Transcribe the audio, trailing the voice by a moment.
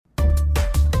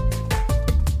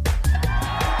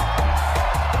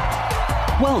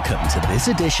Welcome to this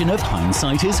edition of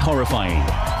Hindsight is Horrifying,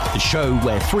 the show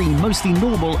where three mostly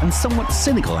normal and somewhat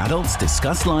cynical adults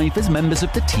discuss life as members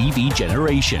of the TV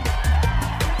generation.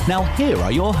 Now here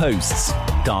are your hosts,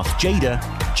 Darth Jada,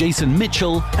 Jason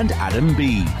Mitchell, and Adam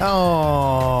B.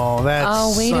 Oh, that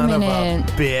wait son a of minute.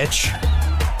 a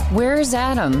bitch. Where's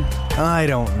Adam? I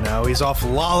don't know. He's off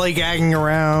lollygagging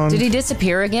around. Did he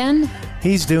disappear again?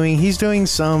 He's doing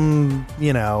some,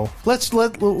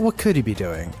 what could he be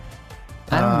doing?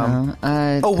 I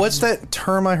don't know. What's that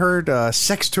term I heard?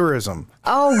 Sex tourism.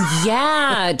 Oh,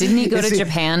 yeah. Didn't he go Is to he-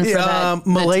 Japan for that?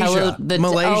 Malaysia.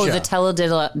 Malaysia. Oh, the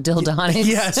teledildonics.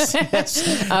 Yes.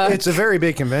 It's a very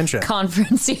big convention.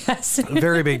 Conference, yes.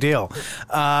 Very big deal.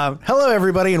 Hello,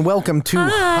 everybody, and welcome to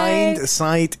Hi.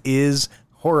 Hindsight is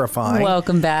Horrifying.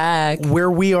 Welcome back. Where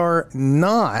we are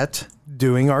not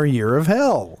doing our year of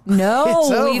hell. No.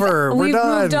 It's over. We're we've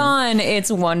done. moved on. It's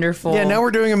wonderful. Yeah, now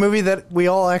we're doing a movie that we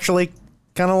all actually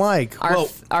kind of like.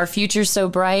 Our future's so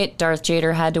bright, Darth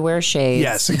Vader had to wear shades.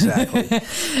 Yes, exactly.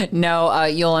 No,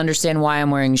 you'll understand why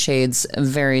I'm wearing shades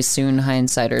very soon,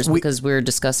 Hindsighters, because we're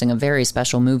discussing a very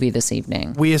special movie this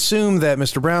evening. We assume that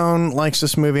Mr. Brown likes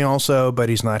this movie also, but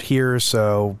he's not here,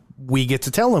 so we get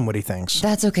to tell him what he thinks.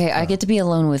 That's okay. I get to be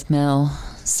alone with Mel,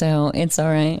 so it's all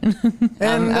right.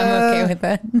 I'm okay with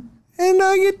that. And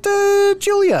I get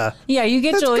Julia. Yeah, you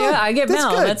get That's Julia. good. I get That's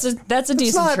Mel. good. That's a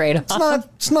decent trade-off.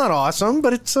 It's not awesome,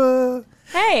 but it's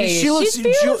Hey, she's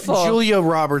beautiful. Julia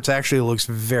Roberts actually looks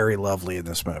very lovely in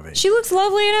this movie. She looks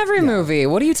lovely in every movie.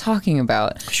 What are you talking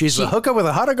about? She's a hooker with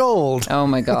a heart of gold. Oh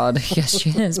my God! Yes, she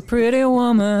is. Pretty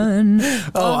woman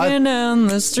walking down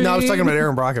the street. No, I was talking about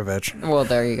Aaron Brockovich. Well,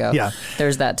 there you go. Yeah.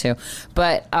 There's that too.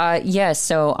 But yes,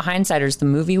 so Hindsighters, the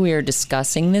movie we are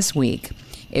discussing this week,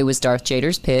 it was Darth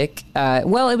Jader's pick.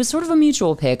 Well, it was sort of a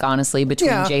mutual pick, honestly,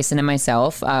 between Jason and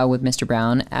myself, with Mr.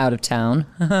 Brown out of town.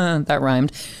 That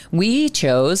rhymed. We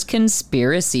chose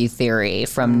Conspiracy Theory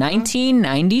from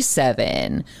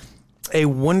 1997. A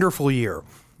wonderful year.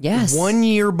 Yes. 1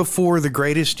 year before the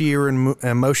greatest year in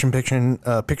motion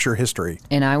picture history.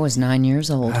 And I was 9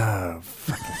 years old.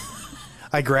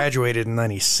 I graduated in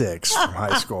 96 from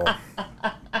high school.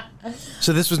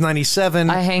 So this was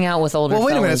 97. I hang out with older Well,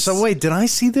 wait a minute. fellas. So wait, did I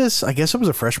see this? I guess I was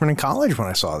a freshman in college when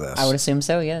I saw this. I would assume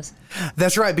so, yes.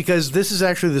 That's right, because this is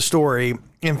actually the story,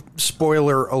 and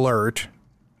spoiler alert,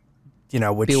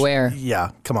 which... Beware.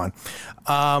 Yeah, come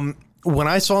on. When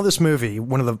I saw this movie,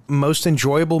 one of the most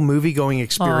enjoyable movie-going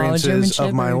experiences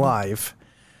of my life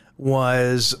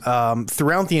was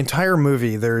throughout the entire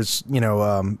movie, there's,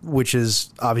 which is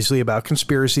obviously about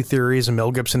conspiracy theories, and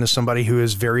Mel Gibson is somebody who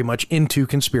is very much into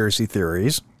conspiracy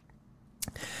theories.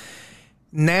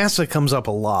 NASA comes up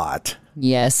a lot.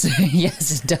 Yes.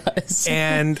 Yes, it does.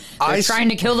 And They're trying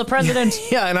to kill the president.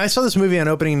 Yeah, and I saw this movie on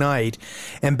opening night,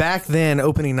 and back then,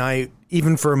 opening night,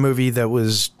 even for a movie that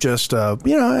was just, a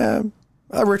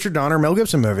Richard Donner, Mel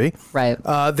Gibson movie, Right.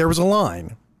 There was a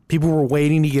line. People were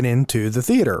waiting to get into the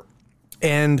theater.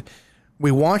 And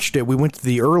we watched it. We went to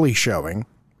the early showing,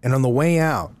 and on the way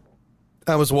out,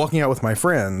 I was walking out with my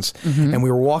friends, and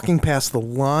we were walking past the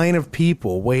line of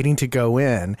people waiting to go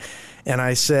in, and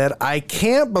I said, I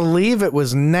can't believe it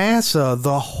was NASA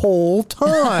the whole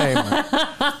time.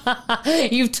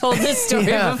 You've told this story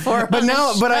before. But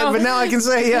now I can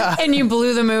say, yeah. And you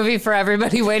blew the movie for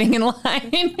everybody waiting in line.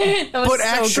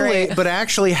 That was great. But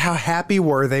actually, how happy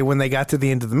were they when they got to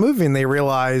the end of the movie and they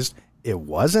realized it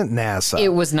wasn't NASA? It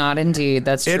was not indeed.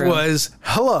 That's true. It was,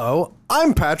 hello,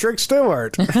 I'm Patrick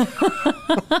Stewart.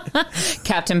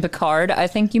 Captain Picard, I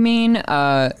think you mean.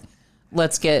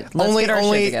 Let's get our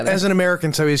shit together. As an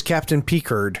American, so he's Captain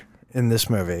Picard in this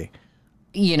movie.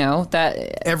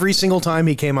 That Every single time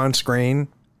he came on screen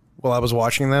while I was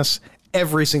watching this,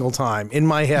 every single time in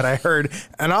my head I heard,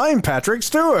 and I'm Patrick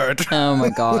Stewart. Oh my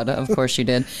God, of course you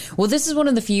did. Well, this is one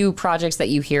of the few projects that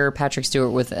you hear Patrick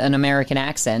Stewart with an American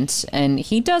accent, and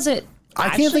he does it. I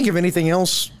can't think of anything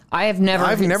else. I've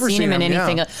never seen him in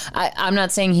anything. Yeah. I'm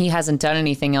not saying he hasn't done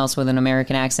anything else with an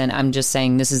American accent. I'm just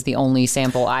saying this is the only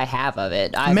sample I have of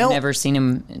it. I've never seen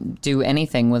him do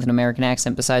anything with an American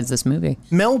accent besides this movie.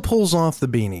 Mel pulls off the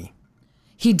beanie.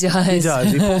 He does. He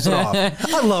does. He pulls it off.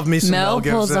 I love me some Mel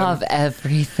Gibson. Mel pulls off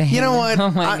everything. You know what? Oh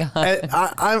my God.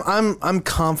 I'm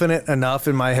confident enough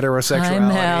in my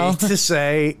heterosexuality to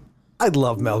say I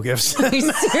love Mel Gibson.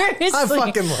 Seriously. I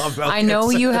fucking love Mel Gibson. I know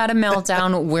you had a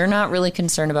meltdown. We're not really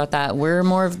concerned about that. We're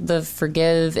more of the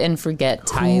forgive and forget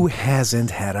type. Who hasn't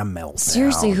had a meltdown?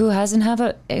 Seriously, who has not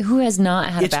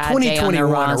had a bad day on their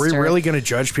roster? Are we really going to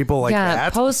judge people like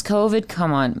that? Post-COVID,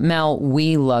 come on. Mel,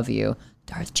 we love you.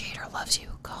 Darth Jader loves you.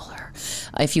 Call call her?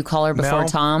 If you call her before Mel?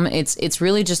 Tom, it's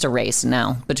really just a race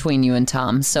now between you and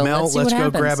Tom. So Mel, let's see let's what go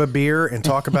happens. grab a beer and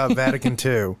talk about Vatican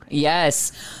II.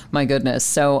 Yes, my goodness.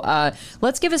 So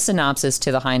let's give a synopsis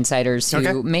to the hindsighters who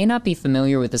Okay. may not be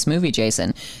familiar with this movie,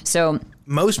 Jason. So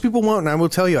Most people won't, and I will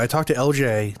tell you, I talked to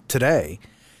LJ today.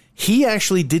 He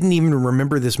actually didn't even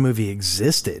remember this movie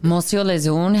existed. Monsieur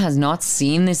Lejeune has not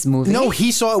seen this movie. No,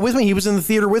 he saw it with me. He was in the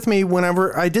theater with me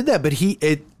whenever I did that, but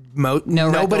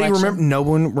no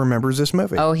one remembers this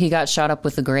movie. Oh, he got shot up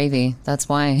with the gravy. That's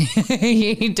why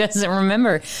he doesn't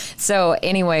remember. So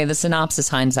anyway, the synopsis,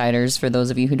 hindsighters, for those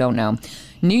of you who don't know.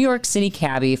 New York City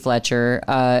cabbie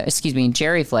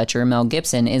Jerry Fletcher, Mel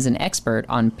Gibson, is an expert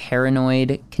on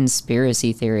paranoid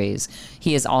conspiracy theories.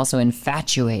 He is also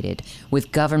infatuated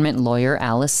with government lawyer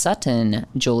Alice Sutton,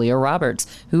 Julia Roberts,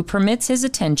 who permits his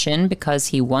attention because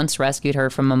he once rescued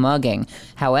her from a mugging.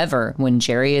 However, when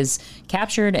Jerry is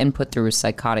captured and put through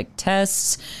psychotic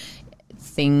tests,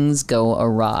 things go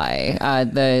awry.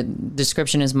 The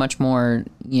description is much more,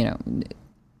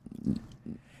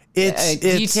 It's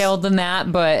detailed than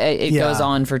that, but it Yeah. goes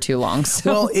on for too long.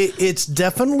 So. Well, it's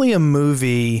definitely a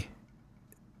movie.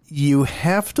 You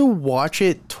have to watch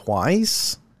it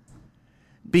twice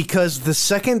because the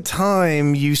second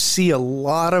time you see a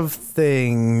lot of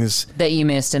things that you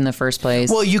missed in the first place.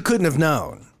 well you couldn't have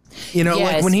known. Like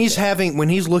Yes. when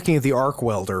he's looking at the arc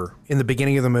welder in the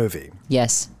beginning of the movie,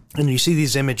 Yes. and you see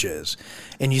these images,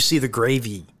 and you see the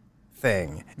gravy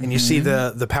thing, and you see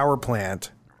the power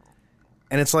plant.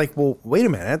 And it's like, well, wait a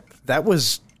minute. That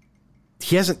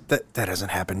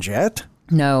hasn't happened yet.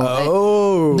 No.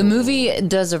 Oh. The movie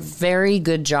does a very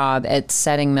good job at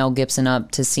setting Mel Gibson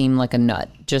up to seem like a nut,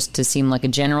 just to seem like a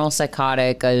general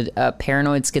psychotic, a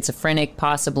paranoid schizophrenic,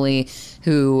 possibly,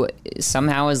 who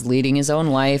somehow is leading his own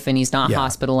life and he's not Yeah.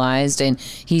 hospitalized and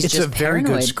he's It's just a very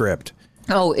paranoid. good script.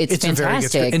 Oh, it's A very good fantastic.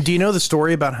 script. And do you know the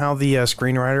story about how the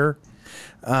screenwriter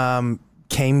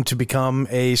came to become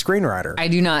a screenwriter? I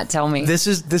do not. Tell me. This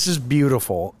is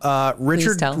beautiful. tell.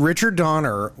 Richard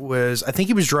Donner I think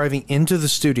he was driving into the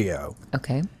studio,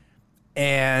 Okay.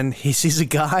 and he sees a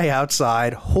guy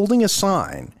outside holding a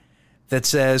sign that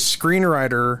says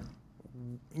screenwriter,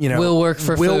 Will work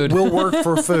for food. will work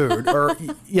for food, or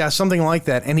something like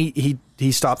that. And he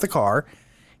stopped the car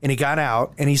and he got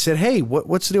out and he said, "Hey,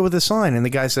 what's the deal with this sign?" And the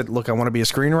guy said, "Look, I want to be a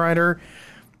screenwriter.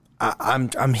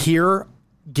 I'm here.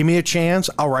 Give me a chance.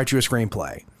 I'll write you a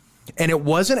screenplay." And it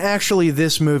wasn't actually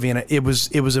this movie, and it was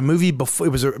a movie before.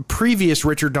 It was a previous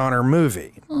Richard Donner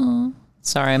movie.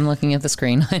 Sorry, I'm looking at the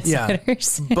screen. Yeah,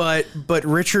 but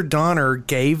Richard Donner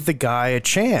gave the guy a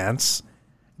chance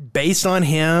based on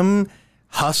him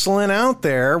hustling out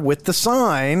there with the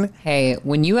sign. Hey,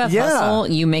 when you have hustle,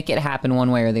 you make it happen one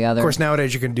way or the other. Of course,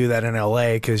 nowadays you can do that in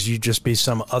LA because you just be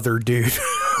some other dude.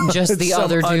 Just the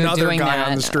other dude another doing guy that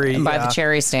on the street by the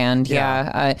cherry stand.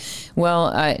 Yeah.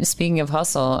 Speaking of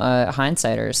hustle,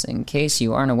 hindsighters, in case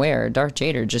you aren't aware, Darth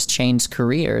Jader just changed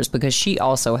careers because she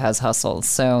also has hustle.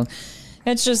 So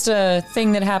it's just a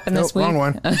thing that happened this week. Wrong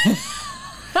one.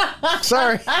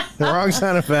 Sorry, the wrong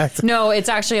sound effect. No, it's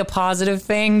actually a positive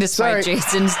thing despite Sorry.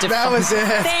 Jason's That was it.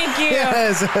 Thank you.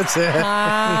 Yes, that's it.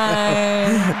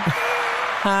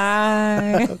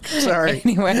 Hi. Sorry.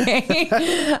 Anyway,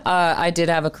 I did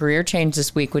have a career change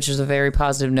this week, which is a very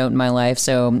positive note in my life.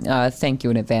 So thank you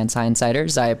in advance,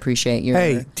 hindsighters. I appreciate your...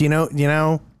 Hey, do you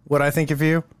know what I think of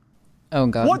you? Oh,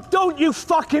 God. What don't you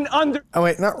fucking under... Oh,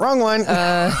 wait, no, wrong one.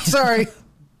 Sorry.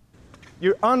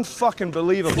 You're unfucking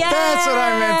believable. That's what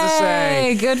I meant to say.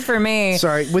 Hey, good for me.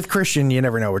 Sorry, with Christian, you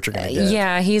never know what you're going to get.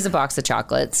 Yeah, he's a box of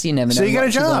chocolates. You never know So you got a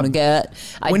what you're job. going to get.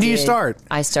 When do you start?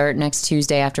 I start next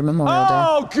Tuesday after Memorial Day.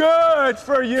 Oh, good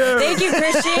for you. Thank you,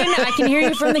 Christian. I can hear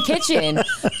you from the kitchen.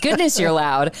 Goodness, you're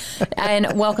loud.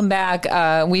 And welcome back.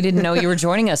 We didn't know you were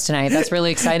joining us tonight. That's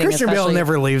really exciting. Christian Bale especially-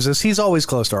 never leaves us. He's always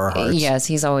close to our hearts. Yes,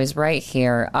 he's always right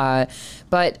here.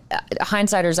 But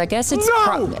hindsighters, I guess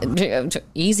it's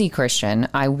easy, Christian.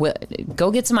 I will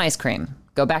go get some ice cream.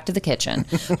 Go back to the kitchen.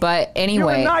 But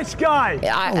anyway, You're a nice guy.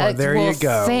 there you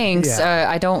go. Thanks. Yeah.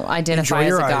 I don't identify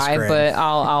Enjoy as a your ice guy, cream. but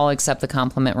I'll accept the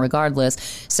compliment regardless.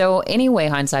 So anyway,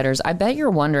 hindsighters, I bet you're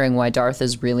wondering why Darth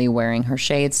is really wearing her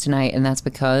shades tonight, and that's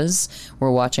because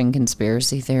we're watching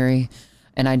Conspiracy Theory.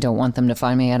 And I don't want them to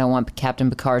find me. I don't want Captain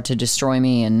Picard to destroy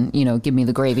me and, give me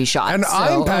the gravy shot. And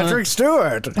I'm Patrick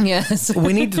Stewart. Yes.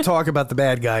 We need to talk about the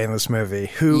bad guy in this movie.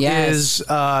 Who is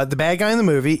the bad guy in the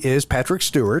movie is Patrick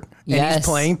Stewart. And Yes. he's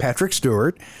playing Patrick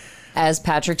Stewart. As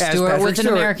Patrick as Stewart Patrick with an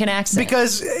Stewart. American accent.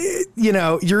 Because,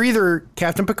 you're either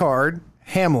Captain Picard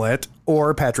Hamlet,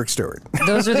 or Patrick Stewart.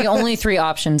 Those are the only three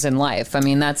options in life. I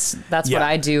mean, that's what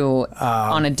I do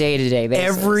on a day-to-day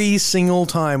basis. Every single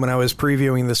time when I was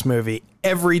previewing this movie,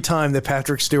 every time that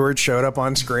Patrick Stewart showed up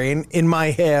on screen, in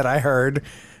my head I heard,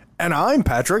 "And I'm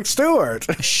Patrick Stewart."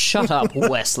 Shut up,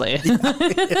 Wesley.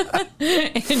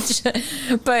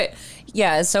 But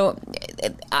yeah, so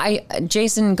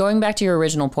Jason, going back to your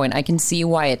original point, I can see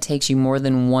why it takes you more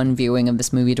than one viewing of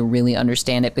this movie to really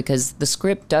understand it, because the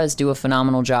script does do a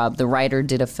phenomenal job. The writer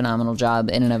did a phenomenal job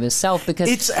in and of itself, because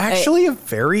it's actually a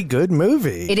very good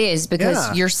movie. It is,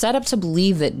 because you're set up to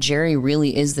believe that Jerry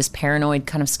really is this paranoid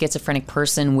kind of schizophrenic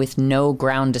person with no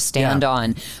ground to stand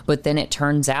on. But then it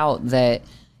turns out that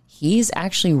he's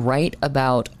actually right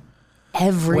about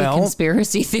every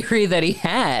conspiracy theory that he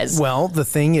has. Well, the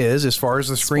thing is, as far as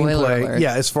the screenplay,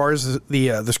 as far as the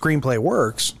screenplay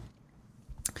works,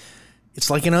 it's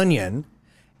like an onion,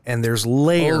 and there's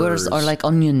layers. Ogres are like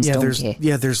onions,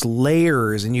 there's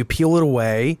layers, and you peel it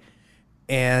away,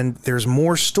 and there's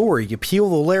more story. You peel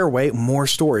the layer away, more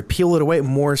story. Peel it away,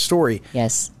 more story.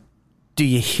 Yes. Do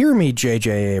you hear me,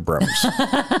 J.J. Abrams?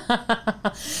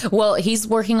 Well, he's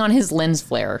working on his lens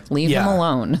flare. Leave him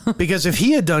alone. Because if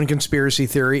he had done conspiracy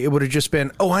theory, it would have just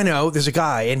been, oh, I know, there's a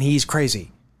guy, and he's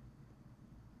crazy.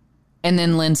 And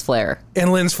then lens flare.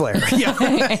 And lens flare, yeah.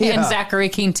 And Zachary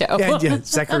Quinto. And,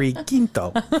 Zachary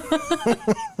Quinto.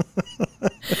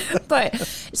 But,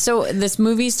 so this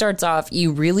movie starts off,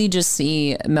 you really just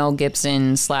see Mel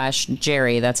Gibson /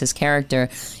 Jerry, that's his character.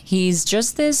 He's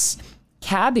just this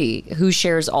cabbie who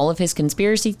shares all of his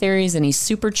conspiracy theories, and he's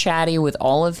super chatty with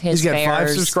all of his He's got fares.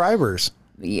 5 subscribers.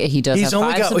 Yeah, he does have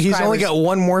 5 subscribers. He's only got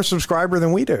one more subscriber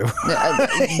than we do.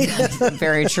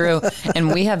 Very true.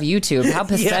 And we have YouTube. How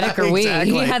pathetic are we?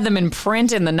 Exactly. He had them in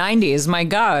print in the 90s. My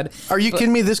God. Are you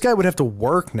kidding me? This guy would have to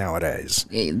work nowadays.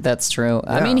 That's true.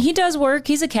 Yeah. I mean, he does work.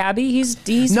 He's a cabbie. He's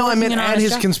no, I meant at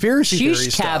his conspiracy theory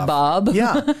stuff. Bob.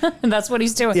 Yeah. That's what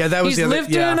he's doing. Yeah, that was he's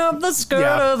lifting up the skirt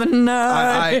of the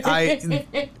night.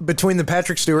 I between the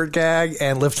Patrick Stewart gag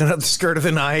and lifting up the skirt of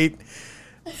the night,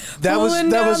 that Pulling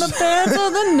was down the pants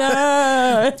of the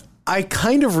night. I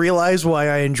kind of realize why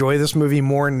I enjoy this movie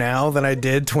more now than I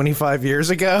did 25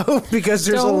 years ago, because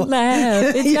there's Don't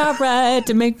laugh. It's not right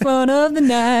to make fun of the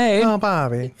night. Oh,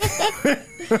 Bobby.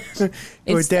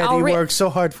 Your daddy worked so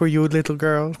hard for you, little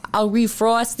girl. I'll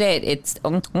refrost it. It's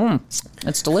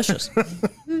delicious.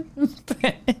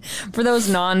 For those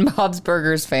non-Bob's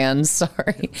Burgers fans,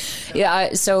 sorry.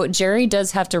 Yeah, so Jerry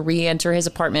does have to re-enter his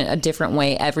apartment a different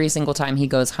way every single time he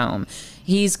goes home.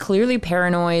 He's clearly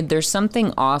paranoid. There's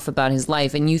something off about his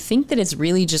life, and you think that it's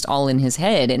really just all in his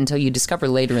head until you discover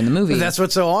later in the movie. That's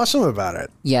what's so awesome about it.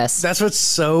 Yes. That's what's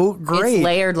so great. It's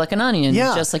layered like an onion,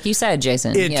 just like you said,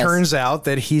 Jason. It turns out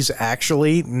that he's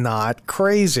actually not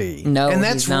crazy. No, and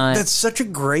that's he's not. That's such a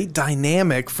great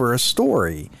dynamic for a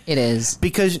story. It is.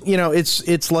 Because,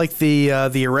 it's like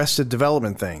the Arrested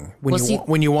Development thing.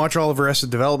 When you watch all of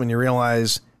Arrested Development, you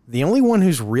realize the only one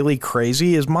who's really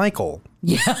crazy is Michael.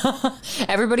 Yeah.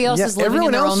 Everybody else is living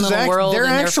in their own little world. They're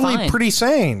actually fine. Pretty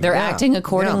sane. They're acting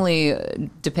accordingly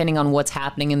depending on what's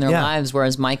happening in their lives,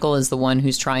 whereas Michael is the one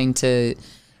who's trying to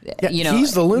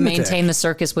he's the lunatic. Maintain the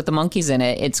circus with the monkeys in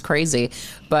it. It's crazy.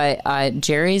 But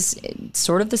Jerry's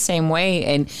sort of the same way,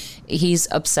 and he's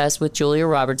obsessed with Julia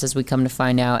Roberts, as we come to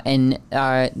find out. And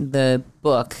the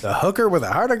book, The Hooker with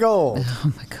a Heart of Gold.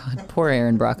 Oh my God, poor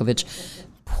Aaron Brockovich.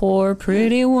 Poor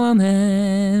pretty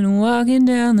woman walking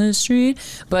down the street.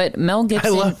 But Mel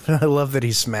Gibson, I love that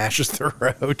he smashes the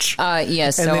roach.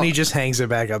 Yes, and then he just hangs it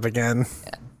back up again.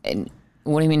 And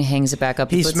what do you mean hangs it back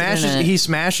up? He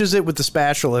smashes it with the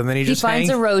spatula, and then he finds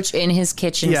a roach in his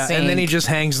kitchen sink. And then he just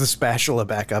hangs the spatula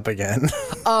back up again.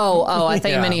 Oh, I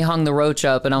thought you meant he hung the roach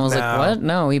up, and I was like, what?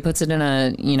 No, he puts it in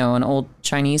an old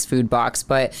Chinese food box.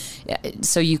 But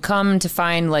so you come to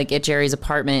find, like, at Jerry's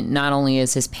apartment, not only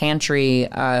is his pantry,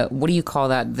 what do you call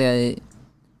that?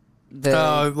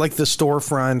 Like the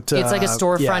storefront. It's like a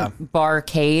storefront bar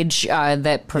cage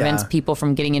that prevents people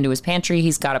from getting into his pantry.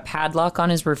 He's got a padlock on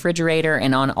his refrigerator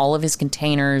and on all of his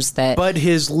containers. But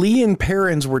his Lee and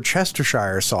Perrins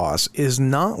Worcestershire sauce is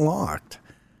not locked.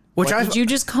 What did you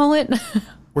just call it?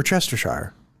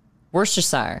 Worcestershire.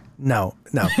 Worcestershire. No.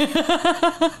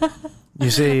 You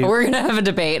see, we're gonna have a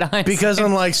debate because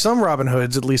unlike some Robin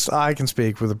Hoods, at least I can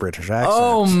speak with a British accent.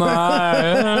 Oh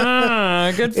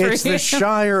my! Good for you. It's the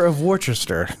Shire of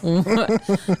Worcester.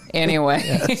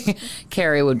 Anyway,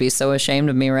 Carrie would be so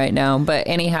ashamed of me right now. But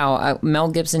anyhow, Mel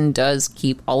Gibson does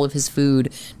keep all of his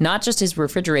food, not just his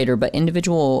refrigerator, but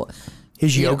individual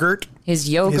his yogurt, his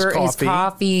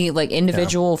coffee, like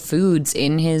individual foods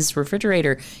in his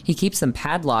refrigerator. He keeps them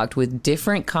padlocked with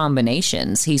different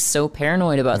combinations. He's so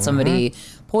paranoid about somebody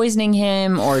poisoning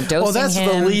him or dosing him. Well, that's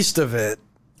the least of it.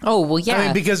 Oh, well, yeah. I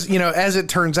mean, because, as it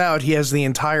turns out, he has the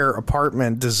entire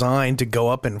apartment designed to go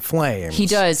up in flames. He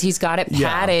does. He's got it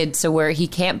padded so where he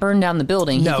can't burn down the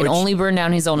building. He can only burn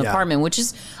down his own apartment, which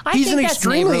is, I think that's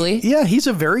neighborly. Yeah, he's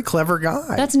a very clever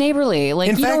guy. That's neighborly.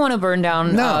 Like, you don't want to burn down,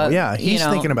 he's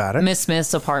thinking about it. Miss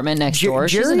Smith's apartment next door.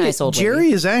 She's a nice old lady.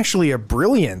 Jerry is actually a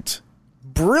brilliant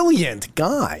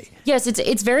guy. Yes,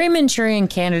 it's very Manchurian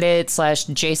Candidate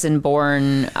 / Jason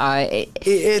Bourne.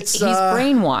 He's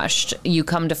brainwashed. You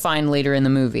come to find later in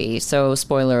the movie. So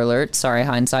spoiler alert. Sorry,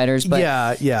 hindsighters. But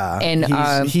yeah.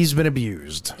 And he's been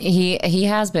abused. He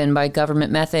has been by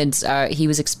government methods. He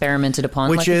was experimented upon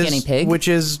like a guinea pig, which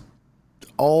is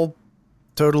all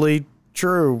totally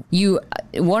true.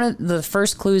 One of the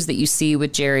first clues that you see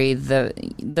with Jerry,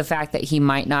 the fact that he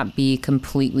might not be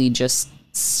completely just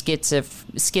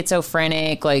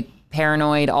schizophrenic, like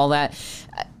paranoid, all that.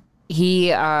 He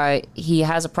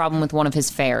has a problem with one of his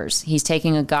fares. He's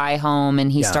taking a guy home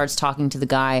and he starts talking to the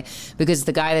guy because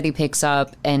the guy that he picks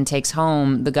up and takes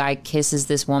home, the guy kisses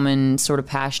this woman sort of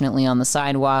passionately on the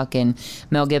sidewalk, and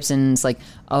Mel Gibson's like,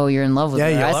 "Oh, you're in love with her.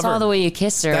 I saw the way you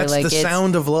kissed her. That's like, the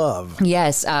sound of love."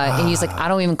 Yes. And he's like, "I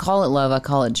don't even call it love. I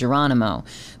call it Geronimo."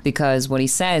 Because what he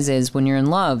says is, when you're in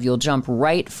love, you'll jump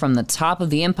right from the top of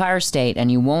the Empire State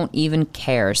and you won't even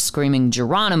care, screaming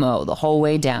Geronimo the whole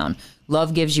way down.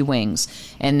 Love gives you wings.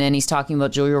 And then he's talking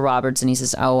about Julia Roberts and he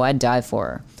says, "Oh, I'd die for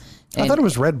her." And I thought it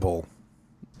was Red Bull.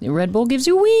 Red Bull gives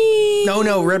you wings.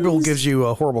 No, Red Bull gives you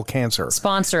a horrible cancer.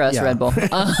 Sponsor us, Red Bull.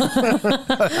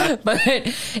 But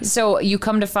so you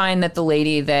come to find that the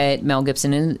lady that Mel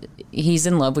Gibson he's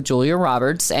in love with Julia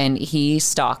Roberts and he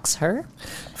stalks her.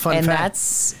 Fun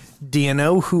fact. Do you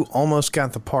know who almost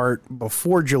got the part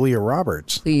before Julia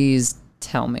Roberts? Please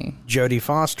tell me. Jodie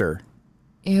Foster.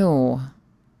 Ew.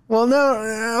 Well,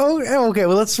 no. Okay,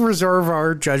 well, let's reserve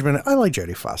our judgment. I like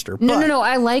Jodie Foster. No.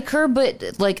 I like her,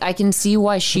 but like I can see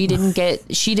why she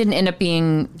didn't end up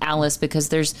being Alice,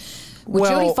 because with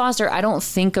Jodie Foster, I don't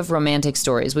think of romantic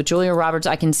stories. With Julia Roberts,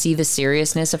 I can see the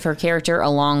seriousness of her character,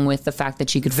 along with the fact that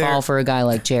she could fall for a guy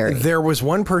like Jerry. There was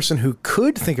one person who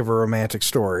could think of a romantic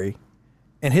story,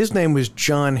 and his name was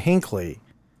John Hinckley.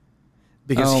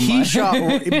 Because he shot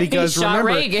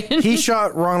Reagan. He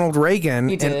shot Ronald Reagan.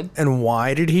 He did. And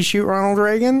why did he shoot Ronald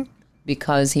Reagan?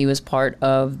 Because he was part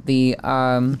of the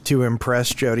to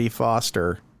impress Jodie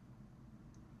Foster.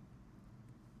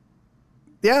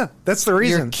 Yeah, that's the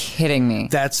reason. You're kidding me.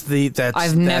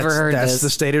 I've never heard this. That's the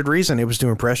stated reason. It was to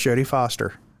impress Jodie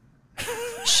Foster.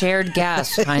 Shared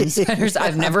gas, hindsighters.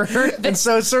 I've never heard of this. And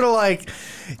so it's sort of like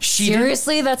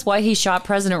seriously, that's why he shot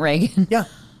President Reagan. Yeah.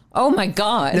 Oh my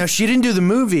God. Now, she didn't do the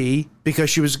movie because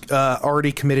she was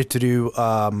already committed to do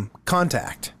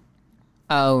Contact.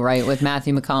 Oh, right, with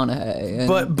Matthew McConaughey.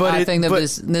 But I think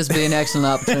this would be an excellent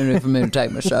opportunity for me to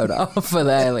take my shirt off for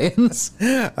the aliens.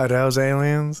 Are those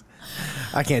aliens?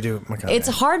 I can't do McConaughey. It's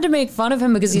hard to make fun of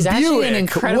him because he's actually an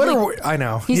incredibly... I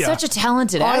know. He's such a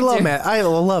talented actor. I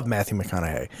love Matthew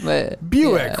McConaughey. But,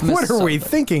 Buick, what are we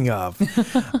thinking of?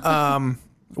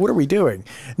 What are we doing?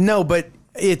 No, but...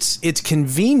 It's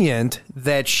convenient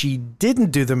that she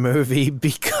didn't do the movie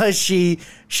because she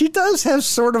does have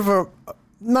sort of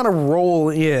not a role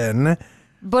in,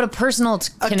 but a personal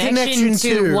connection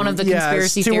to one of the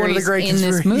conspiracy theories in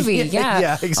this movie.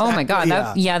 Yeah. Exactly. Oh my God.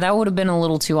 That would have been a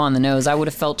little too on the nose. I would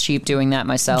have felt cheap doing that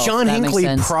myself. John Hinckley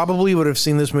probably would have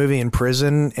seen this movie in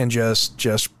prison and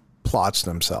just plots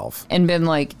himself and been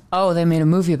like, "Oh, they made a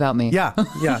movie about me." Yeah.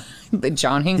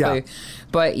 John Hinckley. Yeah.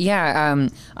 But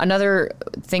another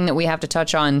thing that we have to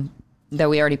touch on that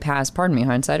we already passed, pardon me,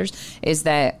 hindsighters, is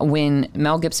that when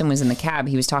Mel Gibson was in the cab,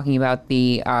 he was talking about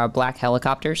the black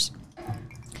helicopters,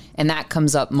 and that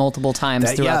comes up multiple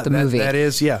times throughout the movie. That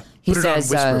is, He Put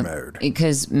says, it on whisper mode.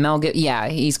 Because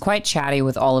he's quite chatty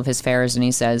with all of his fares, and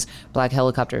he says, "Black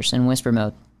helicopters in whisper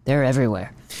mode. They're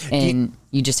everywhere, and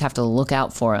you just have to look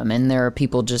out for them. And there are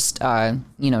people just,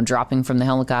 dropping from the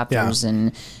helicopters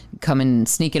and coming and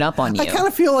sneaking up on you." I kind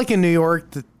of feel like in New York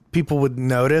that people would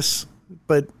notice,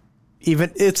 but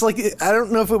it's like, I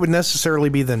don't know if it would necessarily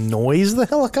be the noise of the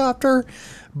helicopter,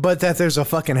 but that there's a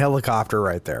fucking helicopter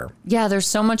right there. Yeah, there's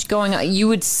so much going on. You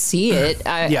would see it.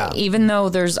 Even though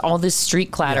there's all this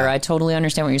street clatter, I totally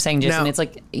understand what you're saying, Jason. Now, it's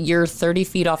like you're 30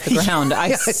 feet off the ground.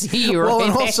 I see you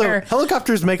right there. Also,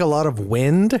 helicopters make a lot of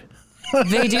wind.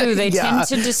 They do. They tend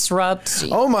to disrupt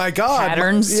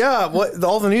patterns. Yeah,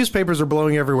 all the newspapers are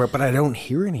blowing everywhere, but I don't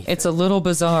hear anything. It's a little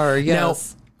bizarre,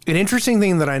 yes. Now, An interesting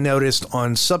thing that I noticed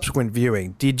on subsequent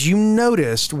viewing, did you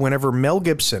notice whenever Mel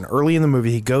Gibson, early in the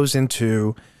movie, he goes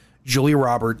into Julia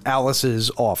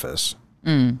Alice's office,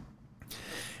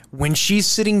 when she's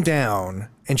sitting down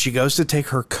and she goes to take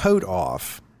her coat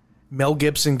off, Mel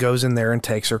Gibson goes in there and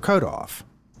takes her coat off.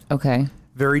 Okay.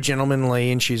 Very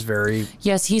gentlemanly, and she's very...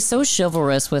 Yes, he's so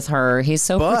chivalrous with her. He's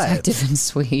so protective and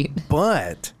sweet.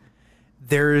 But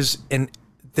there's a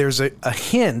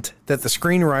hint that the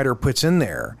screenwriter puts in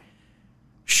there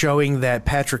showing that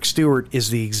Patrick Stewart is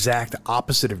the exact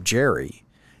opposite of Jerry.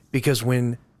 Because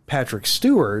when Patrick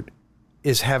Stewart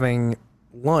is having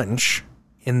lunch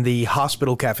in the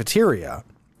hospital cafeteria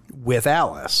with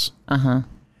Alice,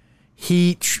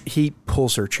 he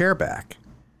pulls her chair back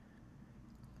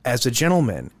as a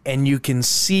gentleman, and you can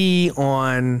see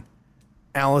on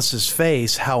Alice's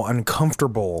face how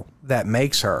uncomfortable that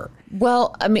makes her.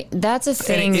 Well, I mean, that's a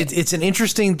thing. It's an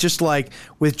interesting, just like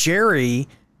with Jerry,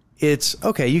 it's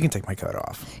okay, you can take my coat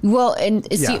off. Well, and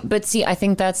see, I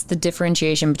think that's the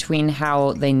differentiation between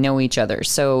how they know each other.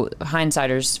 So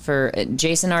hindsighters, for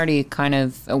Jason already kind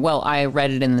of, well, I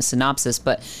read it in the synopsis,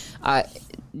 but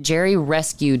Jerry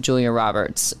rescued Julia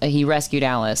Roberts. He rescued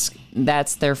Alice.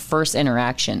 That's their first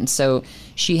interaction. So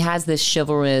she has this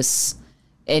chivalrous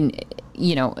and,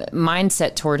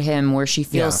 mindset toward him where she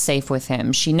feels safe with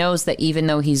him. She knows that even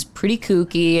though he's pretty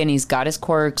kooky and he's got his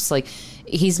quirks, like,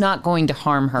 he's not going to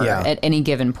harm her at any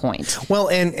given point. Well,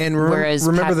 and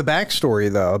remember the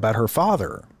backstory, though, about her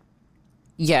father.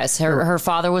 Yes, her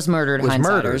father was murdered,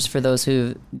 hindsighters, for those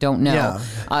who don't know.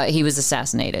 Yeah. He was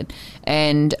assassinated.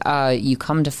 And you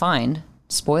come to find,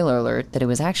 spoiler alert, that it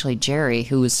was actually Jerry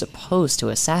who was supposed to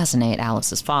assassinate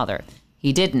Alice's father.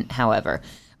 He didn't, however.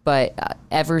 But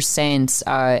ever since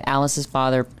Alice's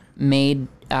father made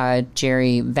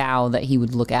Jerry vow that he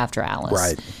would look after Alice.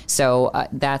 Right. So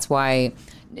that's why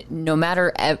no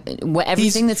matter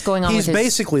everything that's going on with he's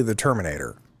basically the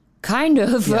Terminator. Kind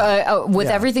of. With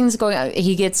everything that's going on,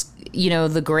 he gets,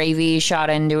 the gravy shot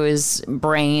into his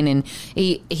brain, and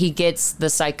he gets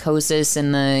the psychosis,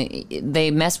 and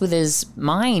they mess with his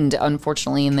mind,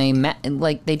 unfortunately, and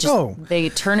they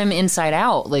turn him inside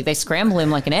out. Like, they scramble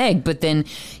him like an egg, but then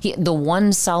the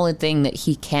one solid thing that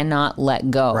he cannot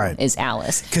let go is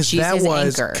Alice. Because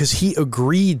he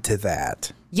agreed to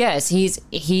that. Yes,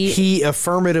 he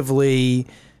affirmatively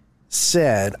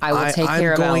said,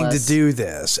 I'm going to do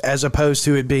this, as opposed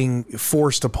to it being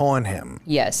forced upon him.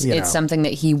 Yes, it's something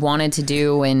that he wanted to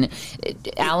do, and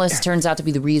Alice turns out to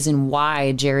be the reason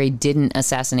why Jerry didn't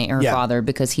assassinate her father,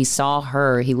 because he saw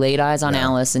her, he laid eyes on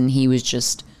Alice, and he was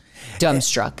just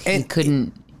dumbstruck.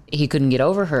 He couldn't get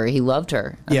over her. He loved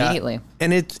her immediately.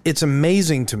 And it's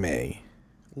amazing to me,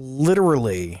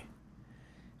 literally,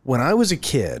 when I was a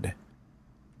kid.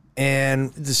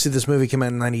 And this movie came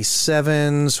out in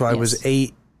 97, so I was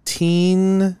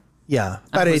 18. Yeah,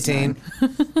 about 18.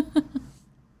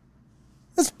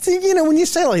 When you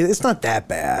say like, it's not that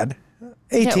bad.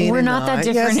 18. Yeah, we're not that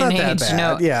different in age.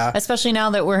 No. Yeah. Especially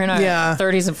now that we're in our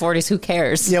 30s and 40s. Who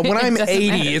cares? Yeah, when I'm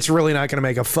 80, it's really not going to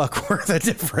make a fuck worth of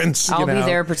difference. I'll be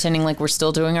there pretending like we're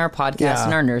still doing our podcast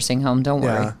in our nursing home. Don't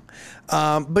worry.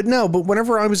 But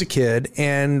whenever I was a kid,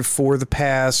 and for the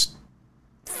past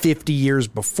 50 years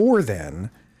before then.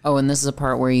 Oh, and this is a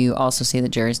part where you also see that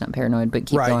Jerry's not paranoid, but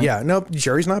keep going. Right, yeah. No,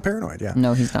 Jerry's not paranoid, yeah.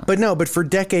 No, he's not. But for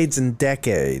decades and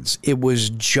decades, it was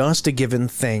just a given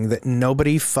thing that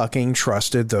nobody fucking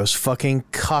trusted those fucking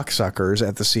cocksuckers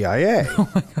at the CIA. Oh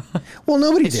my God. Well,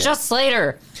 nobody did. It's just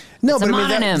Slater. No,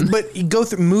 but you go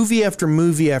through movie after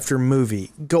movie after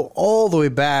movie, go all the way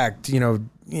back to,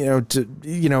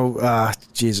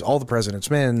 all the President's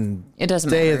Men. It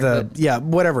doesn't matter.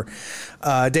 Whatever.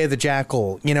 Day of the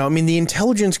Jackal. The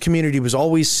intelligence community was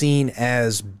always seen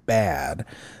as bad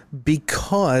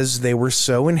because they were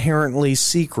so inherently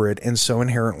secret and so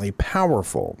inherently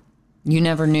powerful. You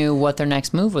never knew what their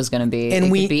next move was going to be. And it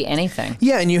could be anything.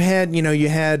 Yeah, and you had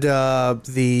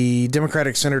the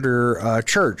Democratic Senator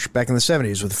Church back in the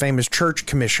 70s with the famous Church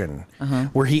Commission,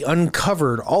 where he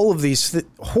uncovered all of these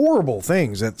horrible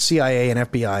things that CIA and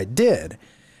FBI did.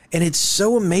 And it's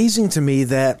so amazing to me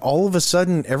that all of a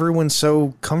sudden everyone's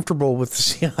so comfortable with the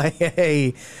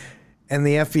CIA and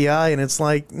the FBI, and it's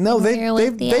like, no, they've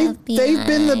been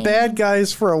the bad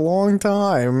guys for a long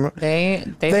time. They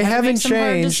haven't changed.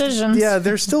 Hard decisions. Yeah,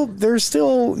 they're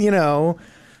still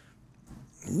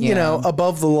you know,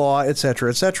 above the law, et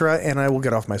cetera, and I will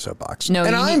get off my soapbox. No,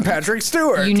 and I'm Patrick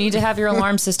Stewart. You need to have your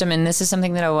alarm system, and this is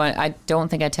something that I don't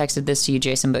think I texted this to you,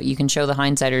 Jason, but you can show the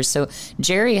hindsighters. So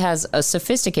Jerry has a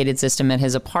sophisticated system at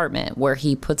his apartment where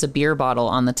he puts a beer bottle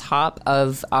on the top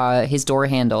of his door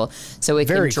handle, so it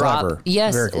Very can drop. clever.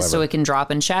 Yes, Very clever. so it can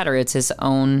drop and shatter. It's his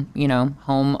own,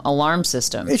 home alarm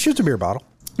system. It's just a beer bottle.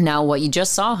 Now, what you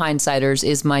just saw, hindsighters,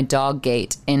 is my dog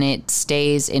gate, and it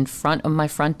stays in front of my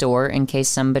front door in case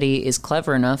somebody is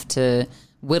clever enough to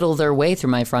whittle their way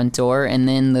through my front door, and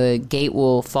then the gate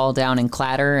will fall down and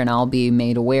clatter, and I'll be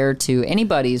made aware to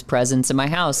anybody's presence in my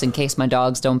house in case my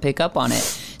dogs don't pick up on it.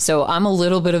 So I'm a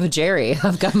little bit of a Jerry.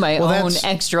 I've got my own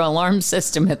extra alarm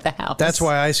system at the house. That's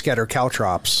why I scatter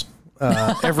caltrops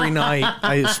every night.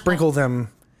 I sprinkle them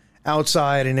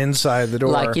outside and inside the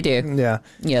door. Like you do. Yeah.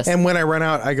 Yes. And when I run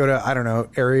out, I go to,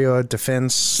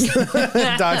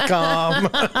 areadefense.com.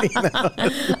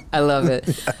 I love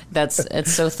it.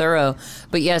 It's so thorough.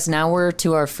 But yes, now we're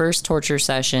to our first torture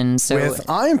session. So With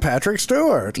I'm Patrick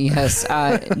Stewart. Yes,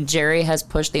 Jerry has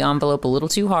pushed the envelope a little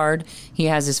too hard. He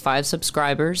has his 5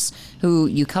 subscribers who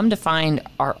you come to find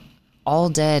are all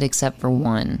dead except for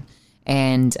one.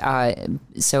 And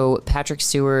so Patrick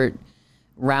Stewart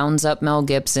rounds up Mel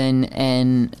Gibson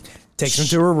and takes him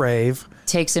to a rave.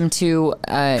 Takes him to...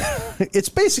 it's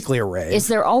basically a rave. Is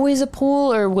there always a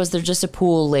pool, or was there just a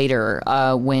pool later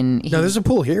when he... No, there's a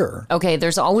pool here. Okay,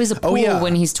 there's always a pool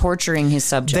when he's torturing his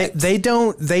subject. They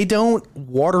don't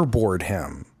waterboard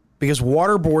him. Because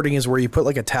waterboarding is where you put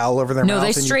like a towel over their mouth. No,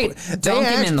 they straight dunk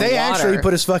him in the water. They actually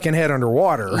put his fucking head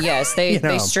underwater. Yes,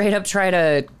 they straight up try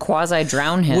to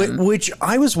quasi-drown him. Which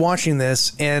I was watching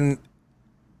this, and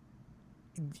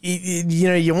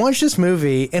you watch this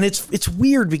movie, and it's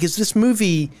weird because this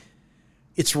movie,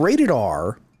 it's rated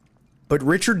R, but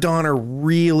Richard Donner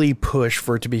really pushed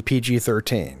for it to be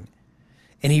PG-13.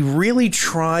 And he really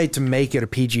tried to make it a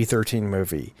PG-13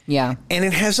 movie. Yeah. And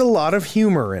it has a lot of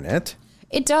humor in it.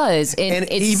 It does.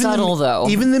 It's subtle, though.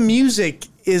 Even the music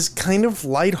is kind of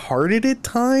lighthearted at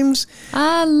times.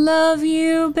 I love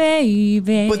you,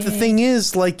 baby. But the thing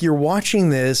is, like, you're watching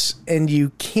this and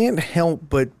you can't help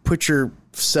but put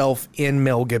yourself in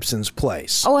Mel Gibson's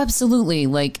place. Oh, absolutely.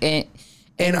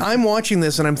 And I'm watching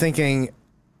this and I'm thinking,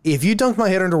 if you dunk my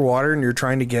head underwater and you're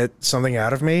trying to get something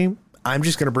out of me, I'm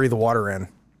just going to breathe the water in.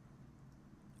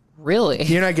 Really?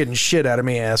 You're not getting shit out of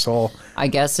me, asshole. I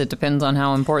guess it depends on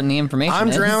how important the information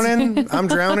is. I'm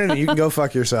drowning, and you can go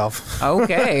fuck yourself.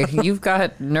 Okay. You've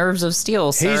got nerves of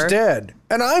steel, sir. He's dead.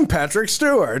 And I'm Patrick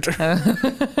Stewart.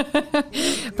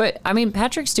 But, I mean,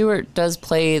 Patrick Stewart does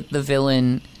play the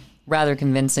villain rather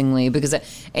convincingly because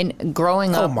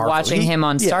growing up watching him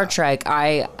on Star Trek,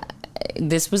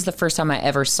 this was the first time I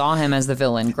ever saw him as the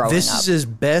villain growing up. This is his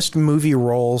best movie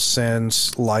role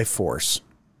since Life Force.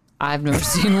 I've never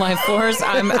seen Life Force.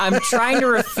 I'm trying to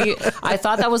refute. I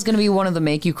thought that was going to be one of the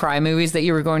make you cry movies that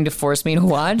you were going to force me to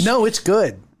watch. No, it's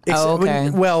good. Okay.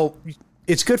 Well,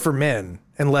 it's good for men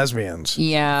and lesbians.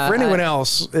 Yeah. For anyone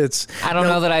else, it's... I don't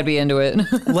know that I'd be into it.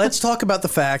 Let's talk about the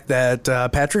fact that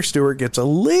Patrick Stewart gets a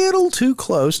little too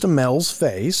close to Mel's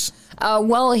face.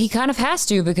 Well, he kind of has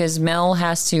to because Mel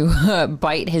has to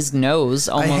bite his nose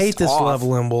almost I hate this off.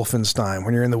 level in Wolfenstein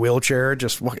when you're in the wheelchair.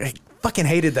 I fucking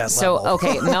hated that level. So,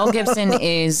 okay, Mel Gibson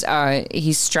is,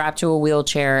 he's strapped to a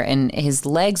wheelchair and his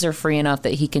legs are free enough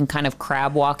that he can kind of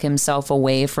crab walk himself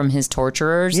away from his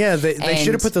torturers. Yeah, they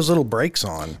should have put those little brakes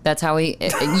on. That's how they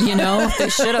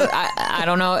should have. I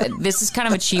don't know. This is kind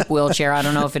of a cheap wheelchair. I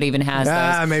don't know if it even has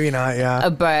those. Maybe not, yeah.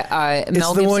 But It's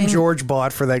Mel the Gibson, one George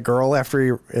bought for that girl after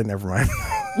he... never mind.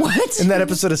 What? In that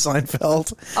episode of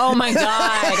Seinfeld. Oh, my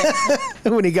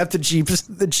God. When he got the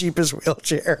cheapest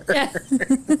wheelchair.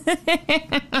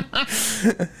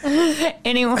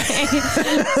 Anyway,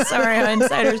 sorry,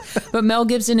 insiders. But Mel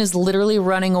Gibson is literally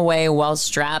running away while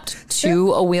strapped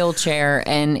to a wheelchair,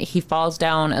 and he falls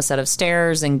down a set of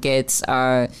stairs and gets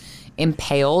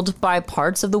impaled by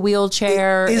parts of the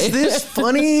wheelchair. Is this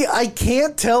funny? I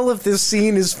can't tell if this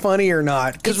scene is funny or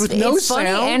not because with no it's sound,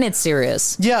 funny and it's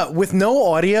serious. Yeah, with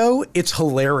no audio, it's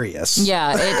hilarious.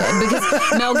 Yeah,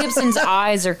 because Mel Gibson's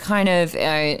eyes are kind of.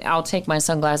 I'll take my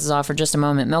sunglasses off for just a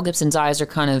moment. Mel Gibson's eyes are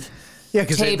kind of. Yeah,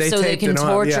 because taped so they can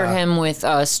torture him with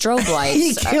strobe lights.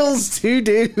 He kills 2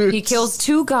 dudes. He kills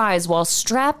 2 guys while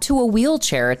strapped to a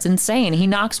wheelchair. It's insane. He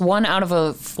knocks one out of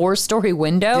a 4-story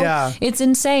window. Yeah. It's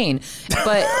insane.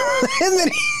 But and then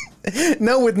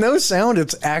No, with no sound,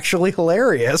 it's actually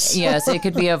hilarious. Yes, it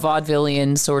could be a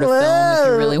vaudevillian sort of film if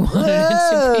you really wanted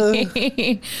it to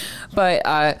be. But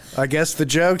I guess the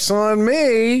joke's on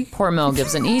me. poor Mel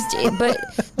Gibson. But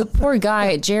the poor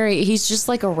guy, Jerry, he's just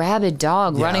like a rabid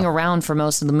dog running around for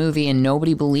most of the movie, and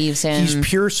nobody believes him. He's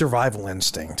pure survival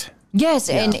instinct. Yes,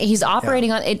 and he's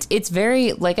operating on it. It's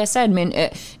very, like I said,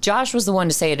 Josh was the one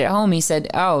to say it at home. He said,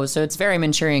 "Oh, so it's very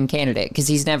Manchurian Candidate," because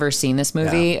he's never seen this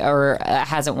movie or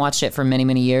hasn't watched it for many,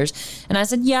 many years. And I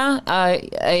said, "Yeah,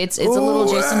 it's a little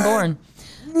Jason Bourne."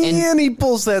 And he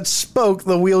pulls that spoke,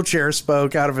 the wheelchair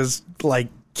spoke, out of his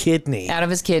kidney. Out of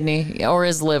his kidney or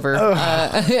his liver.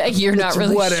 You're not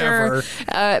really whatever. sure.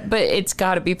 But it's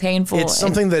got to be painful. It's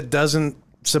something that doesn't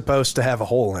supposed to have a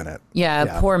hole in it.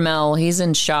 Yeah, poor Mel. He's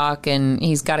in shock and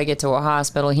he's got to get to a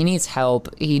hospital. He needs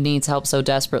help. He needs help so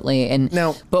desperately. And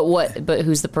now, but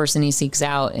who's the person he seeks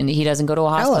out? And he doesn't go to a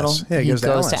hospital. Alice. Yeah, he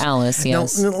goes to Alice.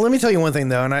 Yes. Now, let me tell you one thing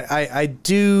though, and I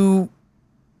do.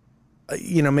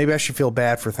 Maybe I should feel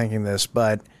bad for thinking this,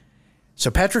 but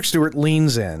so Patrick Stewart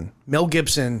leans in. Mel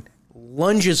Gibson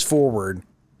lunges forward,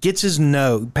 gets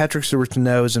Patrick Stewart's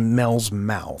nose in Mel's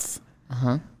mouth.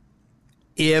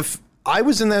 If I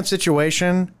was in that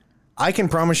situation, I can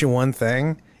promise you one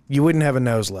thing: you wouldn't have a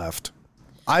nose left.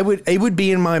 It would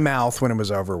be in my mouth when it was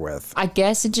over with. I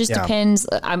guess it just depends.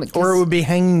 Or it would be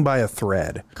hanging by a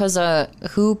thread. Because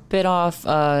who bit off?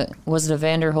 Was it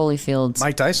Evander Holyfield's?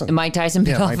 Mike Tyson. Mike Tyson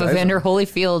bit off Evander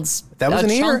Holyfield's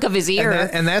chunk of his ear,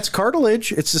 and that's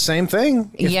cartilage. It's the same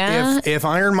thing. If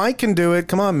Iron Mike can do it,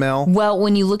 come on, Mel. Well,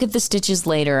 when you look at the stitches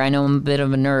later, I know I'm a bit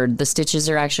of a nerd. The stitches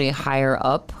are actually higher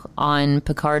up on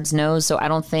Picard's nose, so I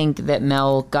don't think that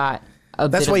Mel got.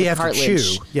 That's why you have to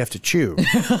chew. You have to chew.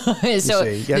 So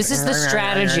this is the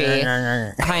strategy,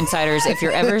 hindsighters. If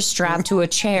you're ever strapped to a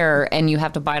chair and you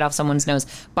have to bite off someone's nose,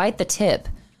 bite the tip.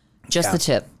 Just the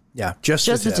tip. Yeah, just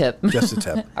the tip. Just the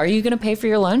tip. Are you going to pay for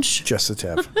your lunch? Just the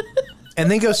tip. And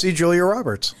then go see Julia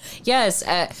Roberts. Yes,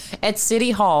 at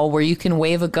City Hall, where you can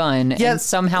wave a gun and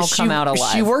somehow come out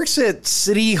alive. She works at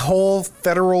City Hall,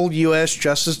 Federal U.S.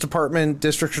 Justice Department,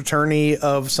 District Attorney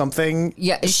of something.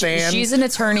 Yeah, she's an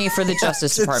attorney for the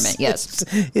Justice Department. Yes,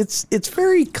 it's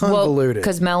very convoluted.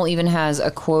 Because Mel even has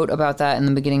a quote about that in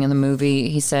the beginning of the movie.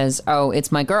 He says, "Oh,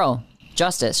 it's my girl,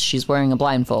 Justice. She's wearing a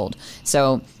blindfold."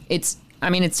 So it's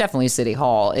definitely City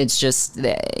Hall. It's just,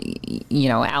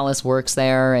 Alice works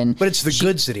there. But it's the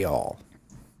good City Hall.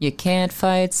 You can't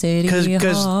fight City Hall.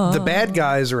 Because the bad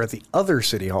guys are at the other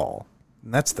City Hall.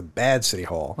 And that's the bad City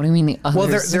Hall. What do you mean the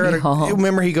other City Hall?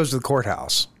 Remember, he goes to the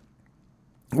courthouse.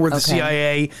 Where the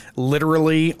CIA,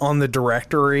 literally on the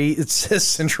directory, it says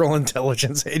Central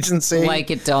Intelligence Agency. Like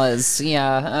it does,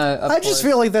 yeah. I just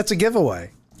feel like that's a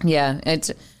giveaway. Yeah, it's...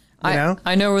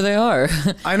 I know where they are.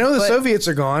 I know the Soviets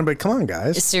are gone, but come on,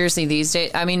 guys. Seriously, these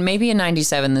days, maybe in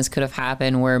 97 this could have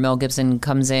happened where Mel Gibson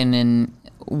comes in and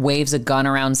waves a gun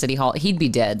around City Hall. He'd be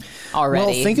dead already.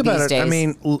 Well, think about it.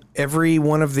 Days. Every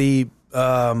one of the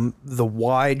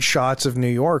wide shots of New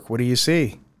York, what do you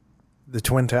see? The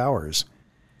Twin Towers.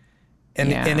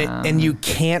 And you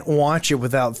can't watch it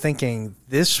without thinking,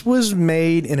 this was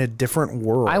made in a different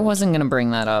world. I wasn't going to bring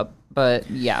that up.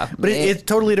 But yeah. But it's a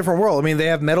totally different world. They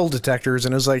have metal detectors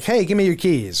and it's like, hey, give me your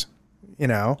keys,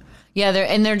 Yeah,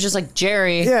 they're just like,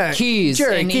 Jerry, keys.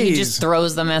 Jerry, keys. He just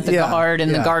throws them at the guard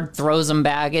and the guard throws them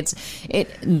back. The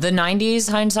 90s,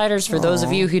 hindsighters, for those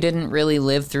of you who didn't really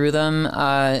live through them,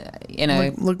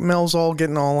 Look, Mel's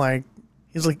getting all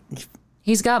he's like...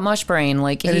 He's got much brain,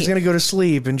 and he's gonna go to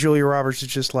sleep, and Julia Roberts is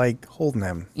just holding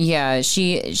him. Yeah,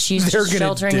 she's just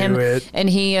sheltering him, and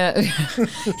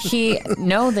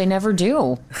no, they never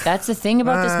do. That's the thing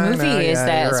about this movie is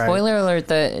that spoiler alert: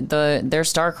 they're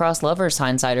star-crossed lovers,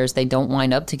 hindsighters. They don't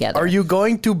wind up together. Are you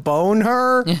going to bone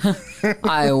her?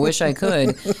 I wish I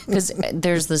could, because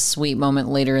there's this sweet moment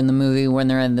later in the movie when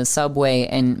they're in the subway,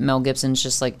 and Mel Gibson's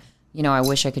just like, I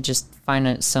wish I could just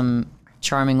find some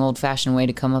charming old-fashioned way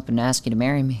to come up and ask you to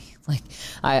marry me.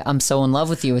 I'm so in love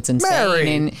with you, it's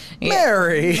insane.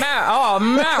 Mary.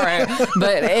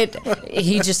 But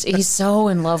he's so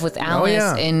in love with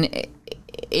Alice, and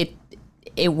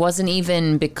it wasn't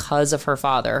even because of her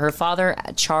father. Her father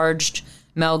charged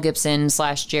Mel Gibson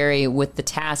 / Jerry with the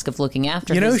task of looking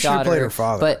after his daughter. Who should have played her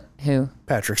father? But who?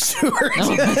 Patrick Stewart. Oh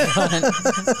my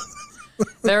God.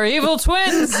 They're evil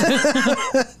twins.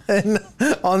 And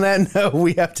on that note,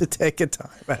 we have to take a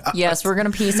time out. Yes, we're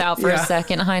going to peace out for a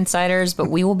second, hindsighters, but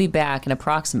we will be back in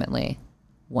approximately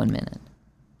 1 minute.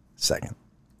 Second.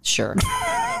 Sure.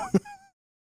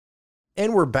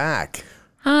 And we're back.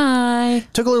 Hi.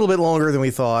 Took a little bit longer than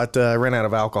we thought. Ran out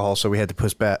of alcohol, so we had to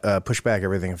push back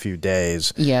everything a few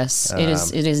days. Yes, it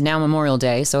is now Memorial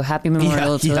Day, so happy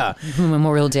Memorial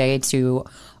Memorial Day to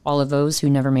all of those who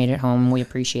never made it home. We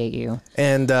appreciate you.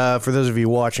 And for those of you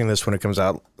watching this when it comes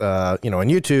out, on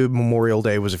YouTube, Memorial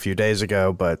Day was a few days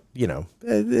ago, but,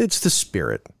 it's the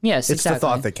spirit. Yes, it's exactly. the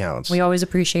thought that counts. We always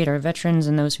appreciate our veterans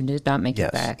and those who did not make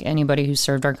it back. Anybody who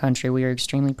served our country, we are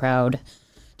extremely proud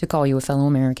to call you a fellow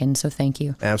American, so thank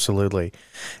you. Absolutely.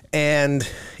 And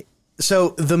so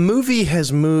the movie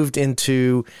has moved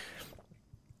into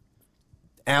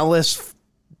Alice.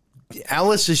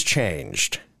 Alice has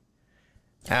changed.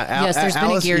 Yes, there's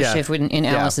been a gear shift in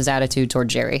Alice's attitude toward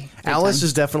Jerry. Alice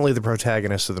is definitely the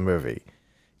protagonist of the movie.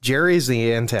 Jerry's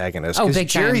the antagonist. Oh, big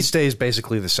time. Jerry stays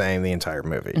basically the same the entire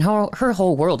movie. And her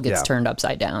whole world gets turned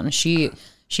upside down. She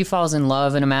falls in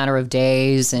love in a matter of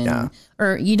days,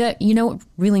 or you don't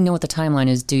really know what the timeline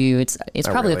is, do you? It's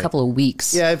probably a couple of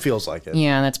weeks. Yeah, it feels like it.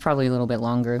 Yeah, that's probably a little bit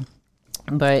longer.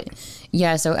 But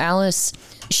yeah, so Alice,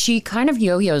 she kind of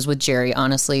yo-yos with Jerry,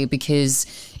 honestly, because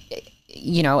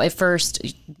at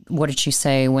first, what did she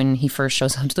say when he first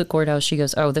shows up to the courthouse? She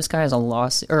goes, "Oh, this guy has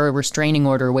a restraining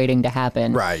order waiting to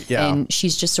happen." Right, yeah. And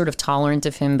she's just sort of tolerant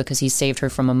of him because he saved her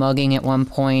from a mugging at one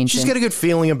point. She's got a good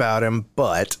feeling about him,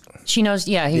 but she knows,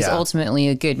 he's ultimately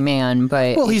a good man,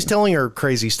 but he's telling her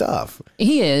crazy stuff.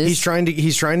 He is. He's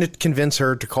trying to convince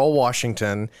her to call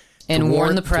Washington and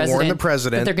warn the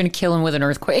president that they're going to kill him with an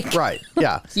earthquake. Right.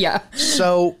 Yeah. Yeah.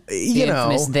 So, the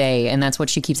infamous they, and that's what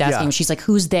she keeps asking. Yeah. She's like,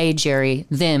 "Who's they, Jerry?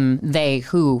 Them? They?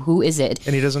 Who is it?"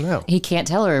 And he doesn't know. He can't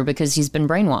tell her because he's been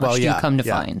brainwashed. You come to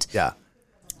find. Yeah.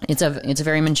 It's a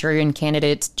very Manchurian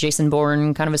Candidate, Jason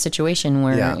Bourne kind of a situation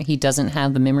where he doesn't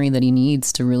have the memory that he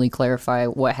needs to really clarify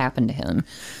what happened to him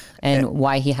and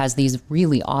why he has these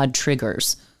really odd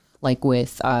triggers. Like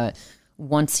with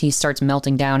once he starts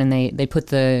melting down and they put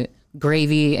the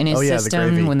gravy in his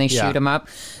system when they shoot him up,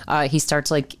 he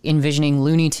starts like envisioning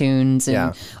Looney Tunes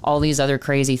and all these other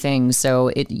crazy things.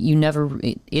 So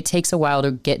it takes a while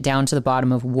to get down to the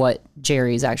bottom of what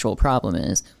Jerry's actual problem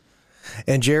is.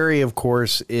 And Jerry, of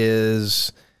course,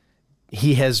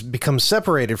 he has become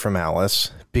separated from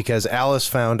Alice because Alice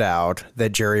found out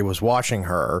that Jerry was watching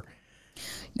her.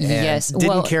 And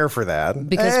didn't care for that,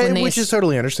 because which is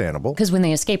totally understandable. Because when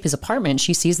they escape his apartment,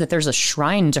 she sees that there's a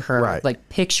shrine to her, like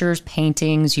pictures,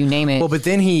 paintings, you name it. Well, but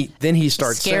then he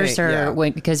starts scares her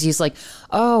because he's like,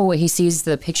 he sees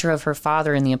the picture of her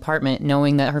father in the apartment,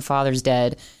 knowing that her father's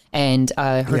dead. And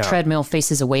her treadmill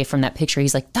faces away from that picture.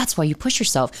 He's like, "That's why you push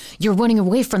yourself. You're running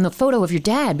away from the photo of your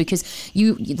dad because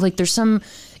you like there's some,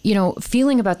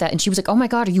 feeling about that." And she was like, "Oh my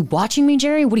God, are you watching me,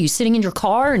 Jerry? What are you sitting in your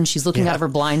car?" And she's looking out of her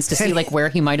blinds to see like where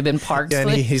he might have been parked. Yeah,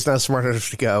 and he's not smart enough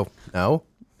to go, "No."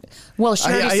 Well, she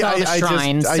already saw the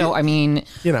shrine, so I mean,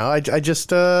 I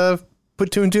just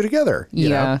put two and two together. You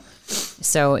know?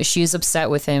 So she's upset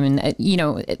with him, and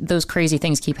those crazy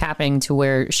things keep happening to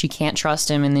where she can't trust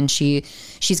him, and then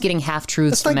she's getting half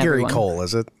truths from everyone. That's not Gary Cole,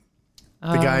 is it?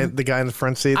 The guy in the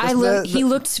front seat. He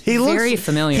looked very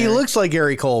familiar. He looks like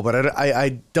Gary Cole, but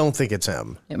I don't think it's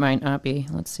him. It might not be.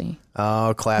 Let's see.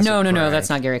 Oh, classic! No, that's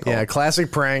not Gary Cole. Yeah, classic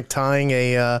prank: tying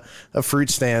a fruit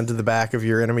stand to the back of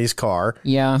your enemy's car.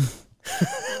 Yeah.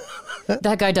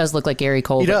 That guy does look like Gary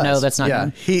Cole, but no, that's not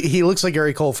him. He looks like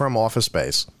Gary Cole from Office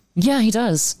Space. Yeah, he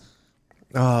does.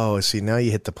 Oh, see, now you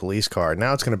hit the police car.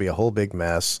 Now it's going to be a whole big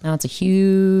mess. Now it's a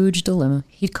huge dilemma.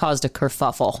 He caused a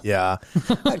kerfuffle. Yeah.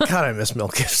 God, I miss Mel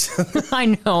Gibson. I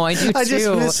know, I do too. I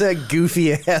just miss that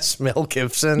goofy ass Mel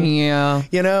Gibson. Yeah.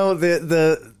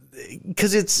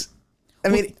 Because it's,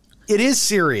 it is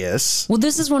serious. Well,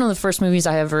 this is one of the first movies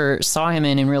I ever saw him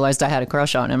in and realized I had a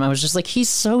crush on him. I was just like, he's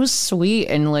so sweet.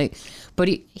 And like, but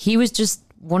he was just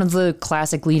one of the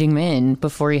classic leading men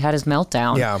before he had his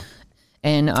meltdown. Yeah.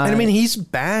 And he's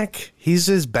back. He's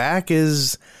as back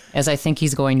as I think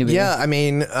he's going to be. Yeah.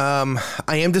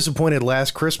 I am disappointed.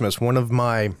 Last Christmas, one of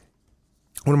my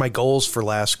goals for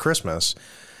last Christmas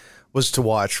was to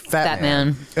watch Fat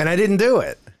Man. And I didn't do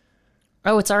it.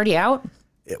 Oh, it's already out?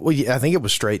 I think it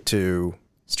was straight to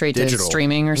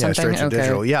streaming or something. Straight to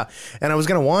digital. Yeah. And I was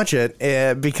going to watch it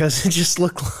because it just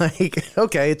looked like,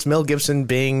 okay, it's Mel Gibson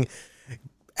being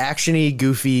actiony,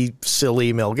 goofy,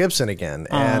 silly Mel Gibson again.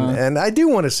 And I do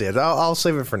want to see it. I'll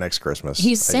save it for next Christmas.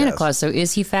 He's Santa Claus, so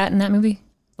is he fat in that movie?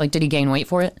 Like, did he gain weight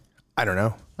for it? I don't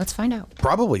know. Let's find out.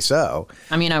 Probably so.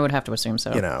 I would have to assume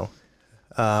so.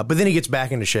 But then he gets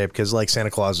back into shape because, like, Santa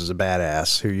Claus is a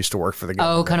badass who used to work for the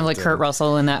government. Oh, kind of like Kurt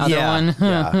Russell in that other one.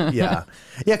 Yeah.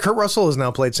 Kurt Russell has now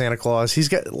played Santa Claus. He's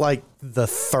got like the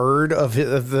third of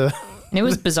the And it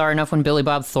was bizarre enough when Billy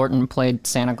Bob Thornton played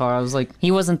Santa Claus. Like,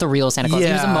 he wasn't the real Santa Claus.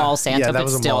 He was a mall Santa, yeah, that but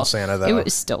was still. a mall Santa, though. It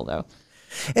was still, though.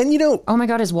 And, oh my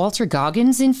God, is Walter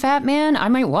Goggins in Fat Man? I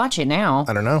might watch it now.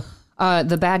 I don't know.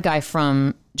 The bad guy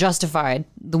from Justified,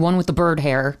 the one with the bird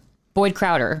hair, Boyd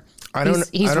Crowder.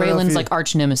 He's Raylan's like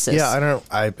arch nemesis. Yeah,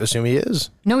 I assume he is.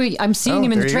 No, I'm seeing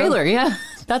him in the trailer. Yeah,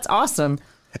 that's awesome.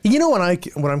 You know what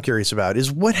I'm curious about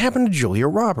is what happened to Julia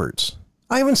Roberts.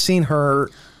 I haven't seen her.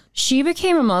 She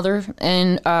became a mother,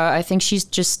 and I think she's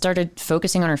just started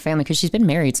focusing on her family because she's been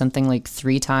married something like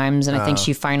 3 times, and I think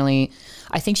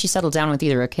she settled down with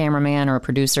either a cameraman or a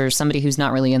producer, somebody who's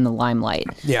not really in the limelight.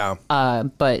 Yeah.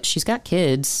 But she's got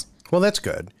kids. Well, that's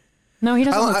good. No, he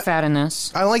doesn't look fat in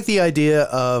this. I like the idea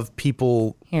of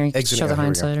people Here, you can show the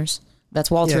hindsighters. That's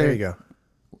Walter. Yeah, there you go.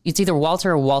 It's either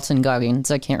Walter or Walton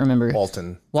Goggins. I can't remember.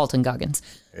 Walton Goggins.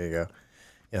 There you go.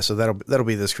 Yeah, so that'll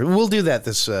be this. We'll do that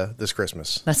this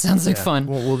Christmas. That sounds like fun.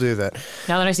 We'll do that.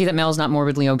 Now that I see that Mel's not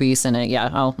morbidly obese in it, yeah,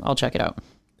 I'll check it out.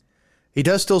 He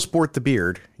does still sport the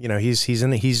beard. You know,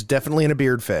 he's definitely in a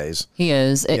beard phase. He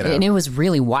is, and it was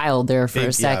really wild there for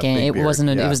a second. It wasn't.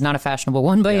 It was not a fashionable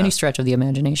one by any stretch of the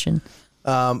imagination.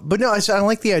 But no, I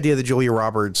like the idea that Julia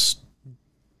Roberts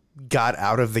got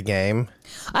out of the game.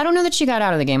 I don't know that she got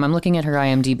out of the game. I'm looking at her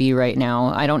IMDb right now.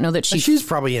 I don't know that she's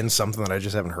probably in something that I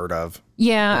just haven't heard of.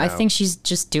 Yeah, I think she's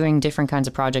just doing different kinds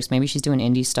of projects. Maybe she's doing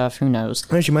indie stuff. Who knows?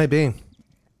 Yeah, she might be.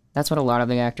 That's what a lot of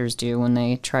the actors do when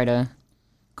they try to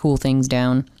cool things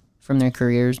down from their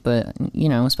careers. But, you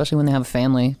know, especially when they have a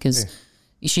family, because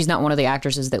she's not one of the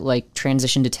actresses that like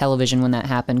transitioned to television when that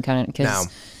happened. Kind of because,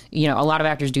 you know, a lot of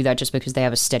actors do that just because they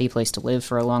have a steady place to live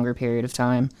for a longer period of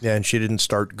time. Yeah, and she didn't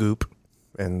start Goop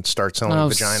and start selling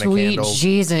vagina candles. Sweet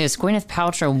Jesus, Gwyneth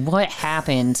Paltrow, what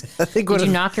happened? Did you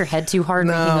knock your head too hard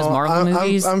making those Marvel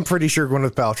movies? I'm pretty sure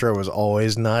Gwyneth Paltrow was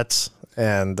always nuts,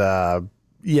 and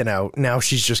you know, now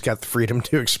she's just got the freedom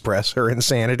to express her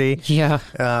insanity. Yeah.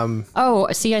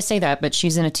 I say that, but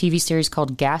she's in a TV series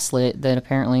called Gaslit that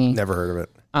apparently never heard of it.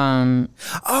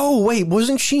 Oh wait,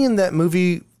 wasn't she in that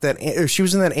movie that she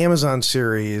was in that Amazon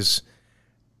series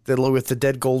that with the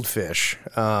dead goldfish?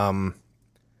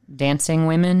 Dancing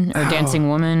Women or Dancing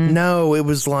Woman? No, it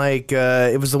was like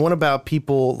it was the one about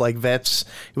people like vets.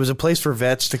 It was a place for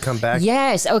vets to come back.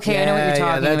 Yes, okay, I know what you're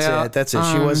talking about. That's it.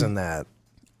 She was in that.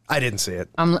 I didn't see it.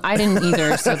 I didn't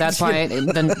either, so that's why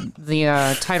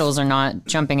the titles are not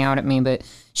jumping out at me. But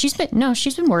she's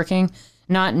been working,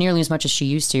 not nearly as much as she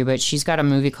used to. But she's got a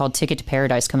movie called Ticket to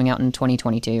Paradise coming out in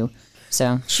 2022,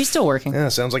 so she's still working. Yeah,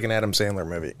 sounds like an Adam Sandler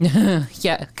movie.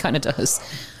 Yeah, kind of does.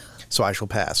 So I shall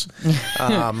pass.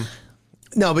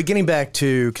 No, but getting back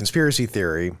to conspiracy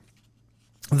theory,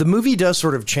 the movie does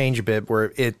sort of change a bit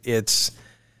where it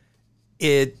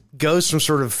goes from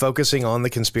sort of focusing on the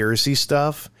conspiracy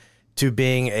stuff to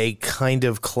being a kind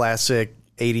of classic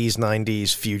 80s,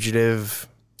 90s fugitive.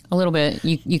 A little bit.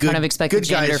 You kind of expect the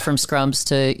janitor from Scrubs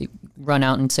to run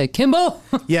out and say, Kimbo!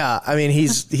 Yeah, I mean,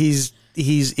 he's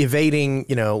evading,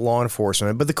 you know, law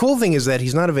enforcement. But the cool thing is that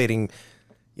he's not evading,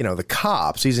 you know, the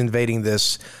cops. He's invading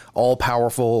this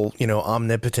all-powerful, you know,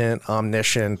 omnipotent,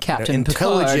 omniscient, Captain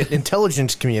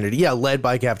intelligence community. Yeah, led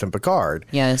by Captain Picard.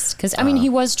 Yes, because, I mean, he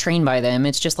was trained by them.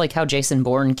 It's just like how Jason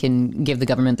Bourne can give the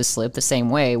government the slip the same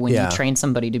way when you train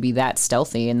somebody to be that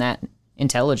stealthy and that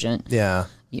intelligent. Yeah.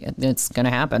 It's going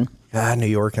to happen. New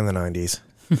York in the 90s.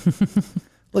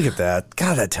 Look at that.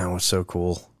 God, that town was so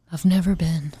cool. I've never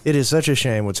been. It is such a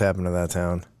shame what's happened to that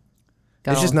town.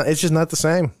 It's just not the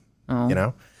same. Oh. You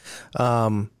know?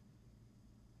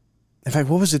 In fact,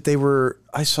 what was it?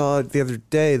 I saw it the other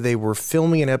day, they were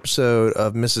filming an episode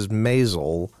of Mrs.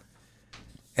 Maisel,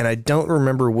 and I don't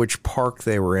remember which park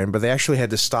they were in, but they actually had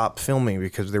to stop filming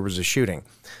because there was a shooting.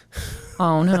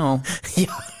 Oh, no. Yeah.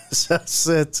 So was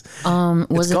it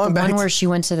the one where she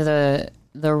went to the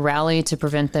rally to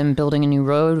prevent them building a new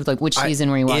road? Like, which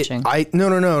season were you watching?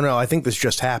 No. I think this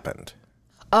just happened.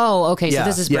 Oh, okay. So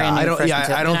this is brand new. I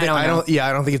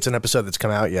don't think it's an episode that's come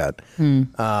out yet.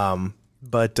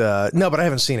 But I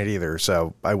haven't seen it either,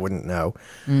 so I wouldn't know.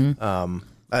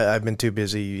 I've been too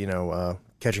busy, you know,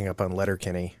 catching up on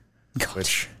Letterkenny,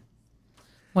 which.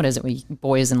 What is it?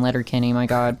 Boys in Letterkenny, my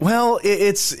God. Well,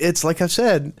 it's like I've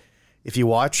said, if you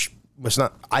watch,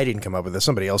 I didn't come up with this,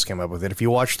 somebody else came up with it. If you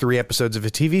watch 3 episodes of a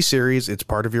TV series, it's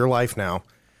part of your life now.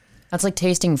 That's like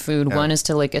tasting food. Yeah. One is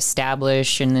to like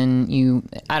establish, and then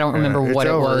I don't remember what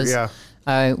it was.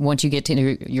 Yeah. Once you get to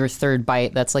your 3rd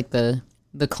bite, that's like the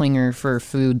clinger for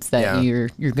foods that you're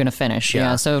going to finish.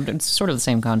 Yeah. So it's sort of the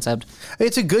same concept.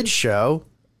 It's a good show.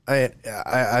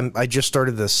 I just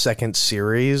started the 2nd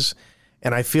series,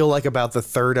 And I feel like about the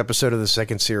third episode of the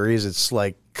second series, it's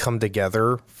like come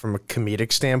together from a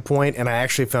comedic standpoint. And I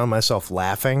actually found myself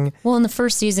laughing. Well, and the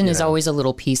first season is always a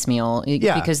little piecemeal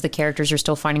because the characters are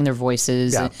still finding their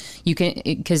voices. Yeah. You can,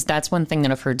 because that's one thing that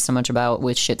I've heard so much about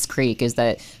with Schitt's Creek is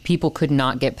that people could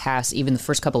not get past even the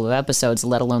first couple of episodes,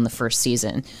 let alone the first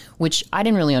season, which I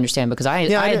didn't really understand because I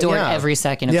adored every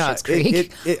second of Schitt's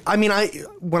Creek.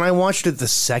 When I watched it the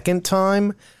second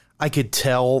time, I could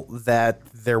tell that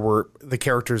the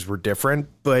characters were different,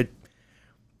 but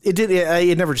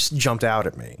it never just jumped out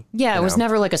at me. Yeah, it was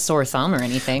never like a sore thumb or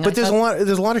anything. But there's a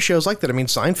lot of shows like that. I mean,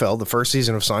 Seinfeld, the first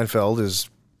season of Seinfeld is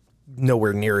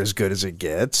nowhere near as good as it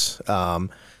gets.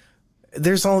 Most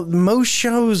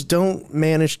shows don't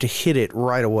manage to hit it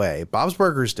right away. Bob's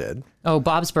Burgers did. Oh,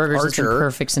 Bob's Burgers has been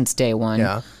perfect since day one.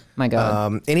 Yeah. My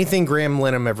God. Anything Graham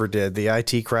Linham ever did, the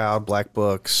IT Crowd, Black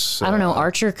Books. I don't know.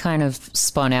 Archer kind of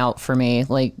spun out for me,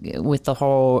 like with the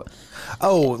whole.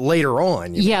 Oh, later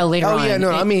on. Later on. Oh, yeah, no,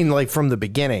 I mean like from the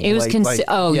beginning. It was hitting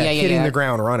the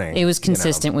ground running. It was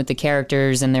consistent with the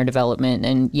characters and their development,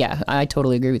 and yeah, I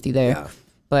totally agree with you there. Yeah.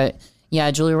 But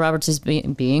yeah, Julia Roberts is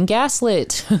being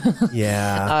gaslit.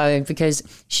 Yeah. Because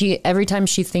every time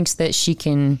she thinks that she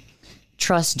can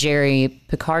trust Jerry,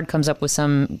 Picard comes up with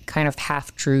some kind of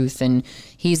half-truth, and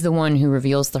he's the one who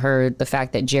reveals to her the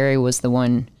fact that Jerry was the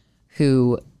one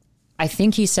who, I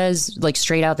think he says like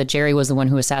straight out that Jerry was the one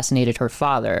who assassinated her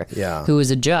father, who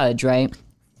was a judge, right?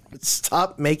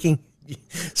 Stop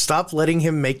letting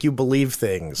him make you believe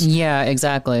things. Yeah,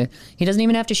 exactly. He doesn't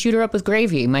even have to shoot her up with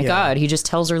gravy. My God, he just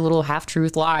tells her little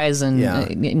half-truth lies,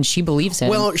 and she believes him.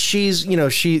 Well,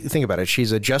 think about it.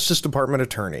 She's a Justice Department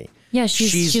attorney. Yeah,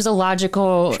 she's a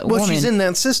logical woman. She's in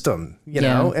that system, you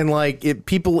know, and like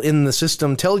people in the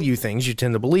system tell you things, you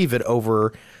tend to believe it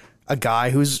over a guy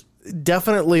who's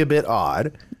definitely a bit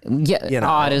odd. Yeah,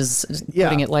 odd is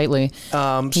putting it lightly.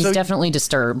 He's definitely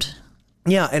disturbed.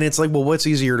 Yeah, and it's like, well, what's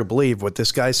easier to believe, what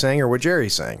this guy's saying or what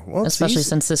Jerry's saying? Well, especially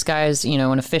since this guy's,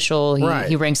 an official.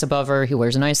 He ranks above her. He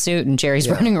wears a nice suit, and Jerry's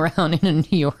running around in a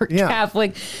New York cap,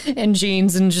 and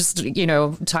jeans, and just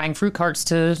tying fruit carts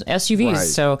to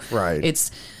SUVs.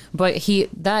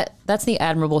 That's the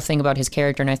admirable thing about his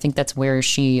character, and I think that's where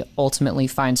she ultimately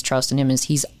finds trust in him. Is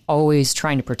he's always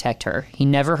trying to protect her. He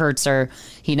never hurts her.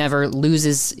 He never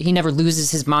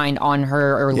loses his mind on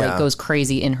her or goes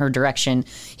crazy in her direction.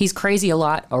 He's crazy a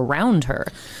lot around her.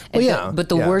 But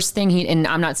the worst thing and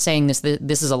I'm not saying this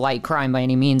is a light crime by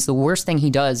any means. The worst thing he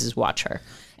does is watch her.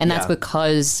 And that's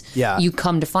because you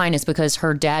come to find it's because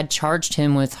her dad charged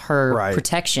him with her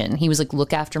protection. He was like,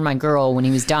 look after my girl when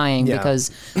he was dying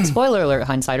because, spoiler alert,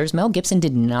 hindsighters, Mel Gibson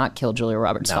did not kill Julia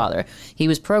Roberts' father. He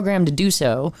was programmed to do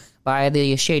so by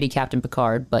the shady Captain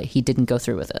Picard, but he didn't go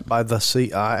through with it. By the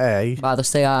CIA.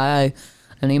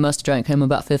 And he must have drank him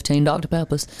about 15 Dr.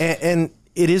 Peppers. And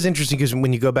it is interesting because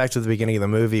when you go back to the beginning of the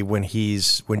movie, when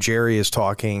Jerry is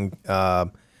talking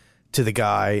to the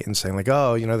guy and saying like,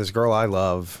 oh, this girl I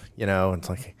love, it's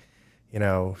like,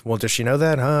 well, does she know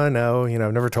that? No,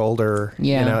 I've never told her,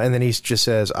 and then he just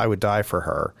says, I would die for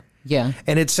her. Yeah.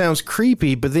 And it sounds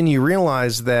creepy, but then you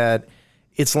realize that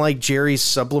it's like Jerry's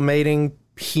sublimating.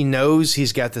 He knows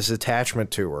he's got this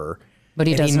attachment to her, but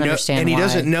he doesn't understand why. And he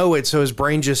doesn't know it. So his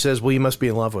brain just says, well, you must be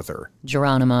in love with her.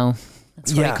 Geronimo.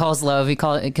 That's what he calls love. He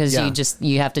calls it because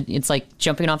you have to. It's like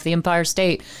jumping off the Empire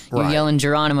State. You're yelling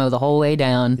Geronimo the whole way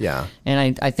down. Yeah,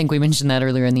 and I think we mentioned that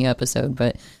earlier in the episode.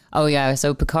 But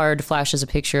so Picard flashes a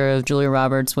picture of Julia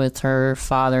Roberts with her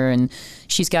father, and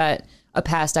she's got a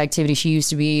past activity. She used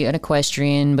to be an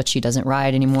equestrian, but she doesn't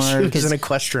ride anymore. She was an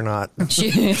equestronaut.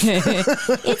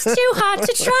 It's too hot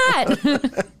to trot.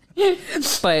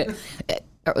 But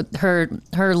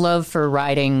her love for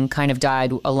riding kind of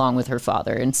died along with her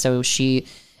father, and so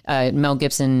Mel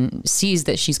Gibson sees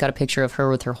that she's got a picture of her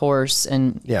with her horse,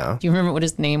 and do you remember what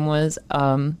his name was?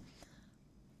 I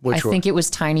think it was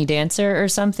Tiny Dancer or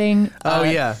something.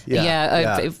 I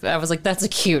was like, that's a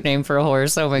cute name for a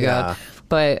horse. Oh my god!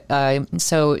 But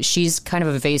so she's kind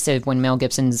of evasive when Mel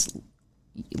Gibson's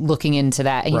looking into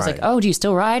that, and he's like, "Oh, do you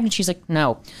still ride?" And she's like,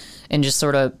 "No." And just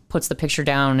sort of puts the picture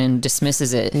down and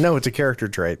dismisses it. No, it's a character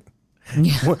trait.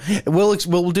 Yeah.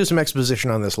 We'll do some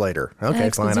exposition on this later. Okay,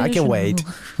 fine. I can wait.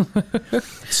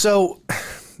 So,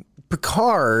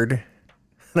 Picard,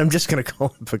 and I'm just going to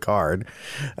call him Picard.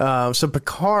 So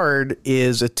Picard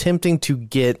is attempting to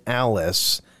get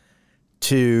Alice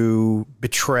to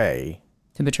betray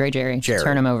Jerry.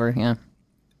 Turn him over, yeah.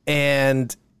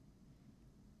 And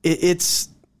it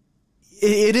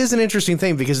is an interesting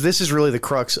thing because this is really the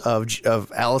crux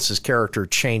of Alice's character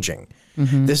changing.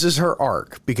 This is her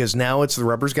arc, because now it's the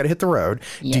rubber's got to hit the road.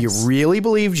 Yes. Do you really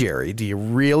believe Jerry? Do you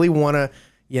really want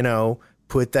to,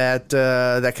 put that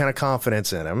kind of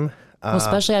confidence in him? Well,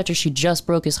 especially after she just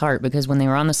broke his heart, because when they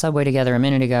were on the subway together a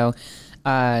minute ago,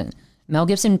 Mel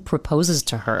Gibson proposes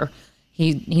to her.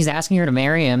 He's asking her to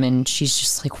marry him, and she's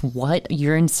just like, what?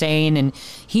 You're insane. And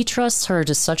he trusts her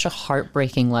to such a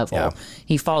heartbreaking level. Yeah.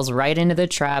 He falls right into the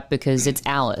trap because it's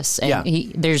Alice. And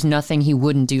Yeah. there's nothing he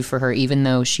wouldn't do for her, even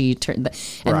though she turned.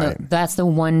 Right. That's the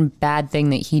one bad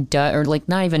thing that he does, or like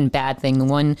not even bad thing. The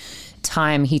one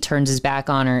time he turns his back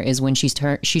on her is when she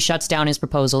shuts down his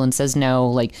proposal and says no,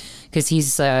 like, because he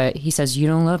says, you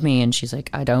don't love me, and she's like,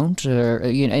 I don't,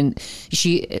 and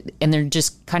they're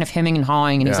just kind of hemming and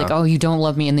hawing, and he's Yeah. like, oh, you don't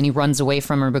love me, and then he runs away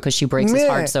from her because she breaks his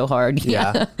heart so hard.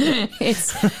 Yeah.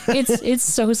 It's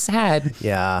so sad.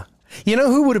 Yeah. You know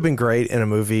who would have been great in a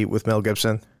movie with Mel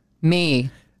Gibson?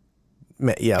 Me.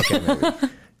 Yeah, okay,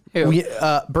 maybe.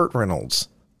 Burt Reynolds.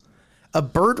 A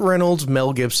Burt Reynolds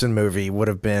Mel Gibson movie would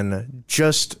have been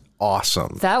just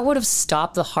awesome. That would have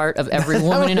stopped the heart of every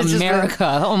woman in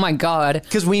America. Oh my God.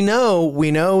 Because we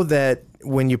know that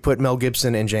when you put Mel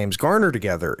Gibson and James Garner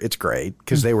together, it's great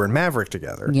because they were in Maverick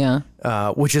together. Yeah.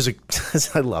 Which is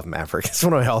I love Maverick. It's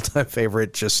one of my all-time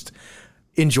favorite, just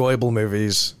enjoyable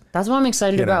movies. That's why I'm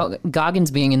excited about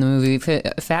Goggins being in the movie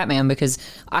Fat Man, because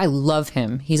I love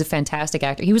him. He's a fantastic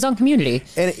actor. He was on Community.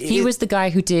 And he was the guy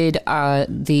who did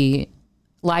the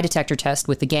lie detector test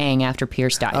with the gang after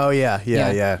Pierce died. Oh, yeah.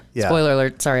 Spoiler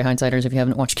alert. Sorry, hindsighters, if you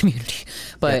haven't watched Community.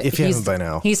 But if you haven't by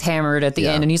now. He's hammered at the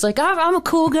end, and he's like, I'm a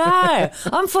cool guy.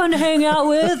 I'm fun to hang out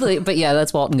with. But yeah,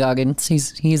 that's Walton Goggins.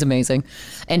 He's amazing.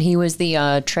 And he was the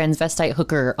transvestite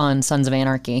hooker on Sons of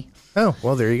Anarchy. Oh,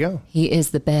 well, there you go. He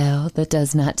is the bell that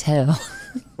does not tell.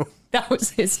 That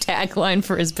was his tagline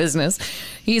for his business.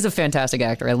 He's a fantastic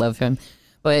actor. I love him.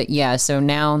 But yeah, so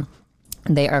now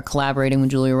they are collaborating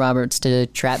with Julia Roberts to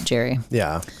trap Jerry.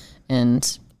 Yeah.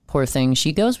 And poor thing,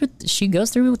 she goes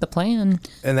through with the plan.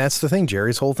 And that's the thing.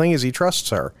 Jerry's whole thing is he trusts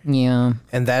her. Yeah.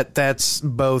 And that's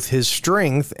both his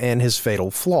strength and his fatal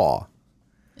flaw.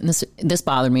 And this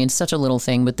bothered me. It's such a little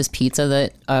thing, but this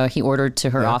pizza that he ordered to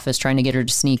her office, trying to get her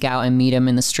to sneak out and meet him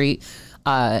in the street,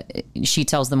 she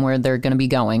tells them where they're going to be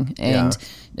going and,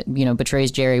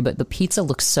 betrays Jerry. But the pizza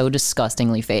looks so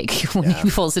disgustingly fake. When he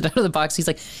pulls it out of the box, he's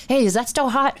like, hey, is that still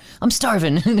hot? I'm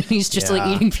starving. And he's just like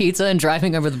eating pizza and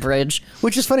driving over the bridge.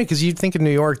 Which is funny because you'd think in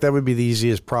New York that would be the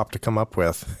easiest prop to come up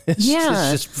with. It's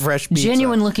just fresh pizza.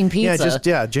 Genuine looking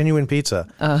pizza. Genuine pizza.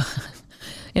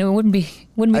 And it wouldn't be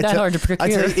that hard to procure. I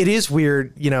tell you, it is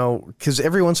weird, because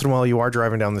every once in a while you are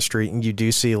driving down the street and you do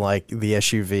see like the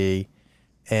SUV,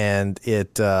 and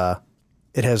it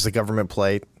has the government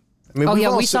plate. I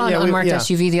mean, we saw an unmarked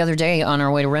SUV the other day on our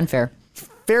way to Ren Fair.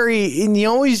 And you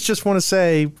always just want to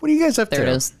say, what do you guys up to? There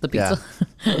it is, the pizza.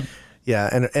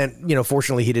 Yeah, and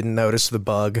fortunately he didn't notice the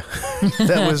bug.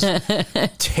 That was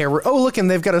terror. Oh, look,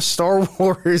 and they've got a Star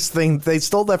Wars thing. They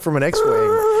stole that from an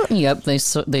X-Wing. Yep,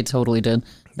 they totally did.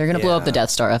 They're going to blow up the Death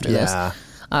Star after this.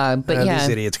 These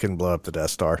idiots couldn't blow up the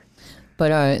Death Star.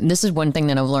 But this is one thing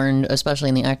that I've learned, especially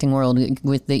in the acting world,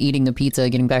 with the eating the pizza,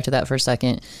 getting back to that for a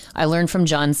second. I learned from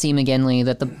John C. McGinley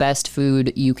that the best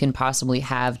food you can possibly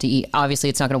have to eat, obviously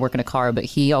it's not going to work in a car, but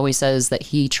he always says that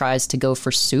he tries to go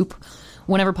for soup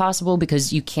whenever possible,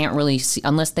 because you can't really see,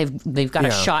 unless they've got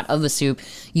a shot of the soup,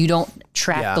 you don't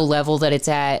track the level that it's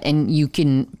at, and you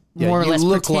can more or less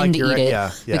pretend to eat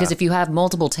it. Because if you have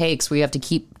multiple takes where you have to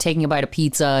keep taking a bite of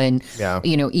pizza and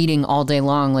eating all day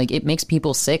long, like it makes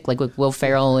people sick, like with Will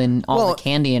Ferrell and all the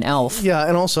candy and Elf. Yeah,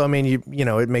 and also, I mean,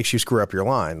 it makes you screw up your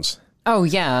lines. Oh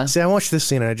yeah. See, I watched this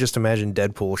scene and I just imagined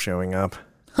Deadpool showing up.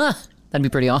 Huh. That'd be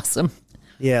pretty awesome.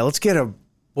 Yeah, let's get a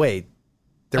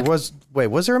was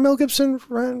there a Mel Gibson,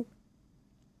 Ryan?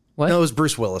 What? No, it was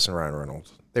Bruce Willis and Ryan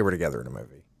Reynolds. They were together in a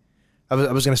movie. I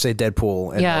was going to say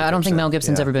Deadpool. And I don't think Mel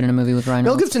Gibson's ever been in a movie with Ryan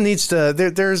Reynolds. Mel Gibson needs to.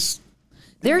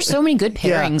 There are so many good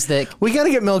pairings that we got to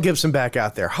get Mel Gibson back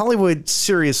out there. Hollywood,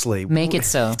 seriously, make it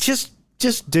so.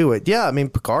 Just do it. Yeah, I mean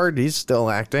Picard, he's still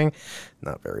acting,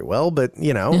 not very well, but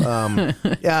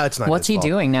it's not. What's he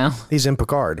doing now? He's in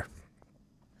Picard.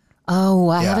 Oh,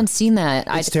 I haven't seen that.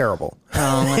 It's terrible.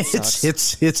 Oh, that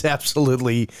sucks. It's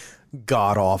absolutely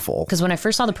god awful. Because when I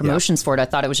first saw the promotions for it, I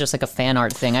thought it was just like a fan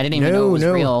art thing. I didn't even know it was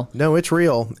real. No, it's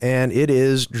real, and it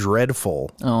is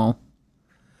dreadful. Oh.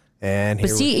 But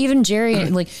see, even Jerry,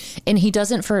 and he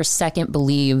doesn't for a second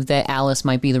believe that Alice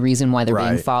might be the reason why they're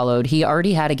being followed. He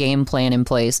already had a game plan in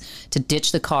place to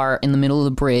ditch the car in the middle of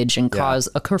the bridge and cause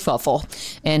a kerfuffle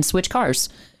and switch cars.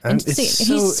 And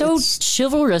he's so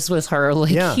chivalrous with her.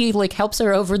 Like he like helps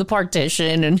her over the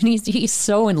partition, and he's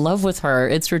so in love with her.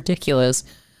 It's ridiculous.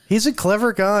 He's a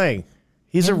clever guy.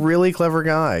 He's a really clever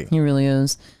guy. He really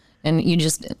is. And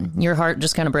your heart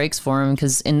just kind of breaks for him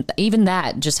because even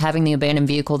that, just having the abandoned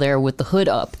vehicle there with the hood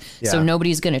up, so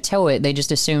nobody's going to tow it. They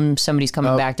just assume somebody's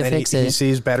coming back to fix it. He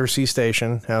sees Battersea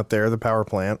Station out there, the power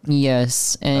plant.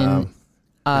 Yes, and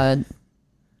that's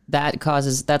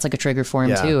like a trigger for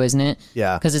him too, isn't it?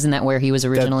 Yeah, because isn't that where he was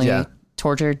originally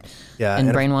tortured and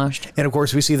brainwashed? And of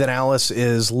course, we see that Alice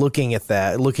is looking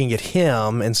at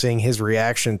him and seeing his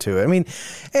reaction to it. I mean,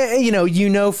 you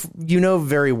know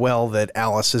very well that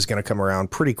Alice is going to come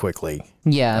around pretty quickly.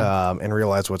 Yeah. And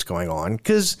realize what's going on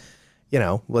because,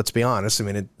 let's be honest. I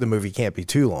mean, the movie can't be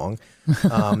too long.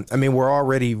 I mean, we're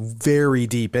already very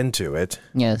deep into it.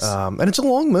 Yes. And it's a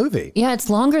long movie. Yeah, it's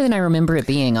longer than I remember it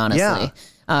being, honestly.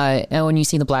 Yeah. And when you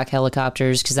see the black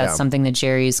helicopters, because that's something that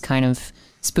Jerry's kind of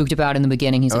spooked about in the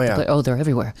beginning. He's like, they're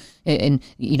everywhere. And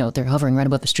they're hovering right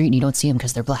above the street and you don't see them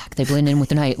because they're black. They blend in with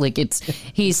the night. Like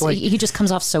he just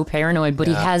comes off so paranoid, but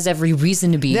he has every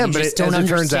reason to be. Yeah, but don't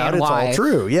understand turns out, why. It's all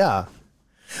true. Yeah.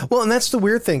 Well, and that's the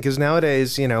weird thing because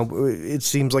nowadays, it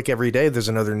seems like every day there's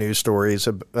another news story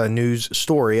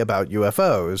about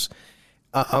UFOs,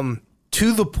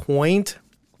 to the point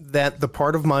that the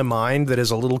part of my mind that is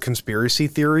a little conspiracy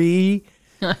theory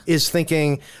is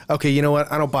thinking, okay, you know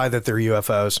what? I don't buy that they're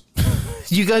UFOs.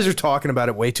 You guys are talking about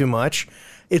it way too much.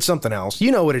 It's something else.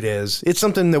 You know what it is. It's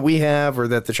something that we have or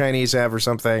that the Chinese have or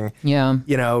something. Yeah.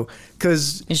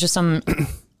 Because it's just some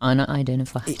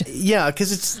unidentified. Yeah,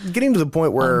 because it's getting to the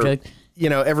point where,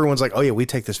 everyone's like, oh, yeah, we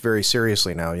take this very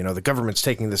seriously now. The government's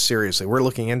taking this seriously. We're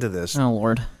looking into this. Oh,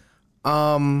 Lord.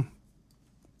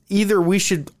 Either we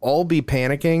should all be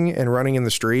panicking and running in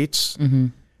the streets. Mm-hmm.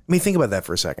 I mean, think about that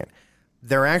for a second.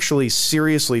 They're actually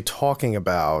seriously talking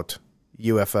about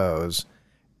UFOs,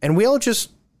 and we all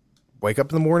just wake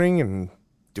up in the morning and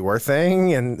do our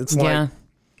thing, and it's like...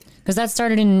 Because that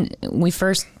started we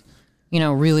first,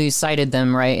 really cited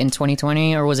them, right, in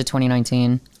 2020, or was it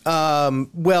 2019?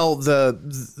 Well,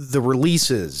 the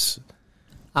releases...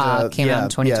 came out in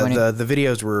 2020. Yeah, the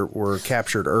videos were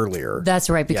captured earlier. That's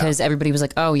right, because everybody was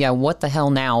like, oh, yeah, what the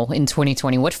hell now in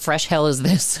 2020? What fresh hell is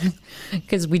this?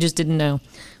 Because we just didn't know.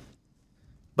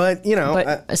 But,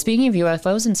 speaking of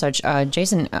UFOs and such,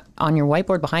 Jason, on your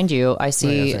whiteboard behind you, I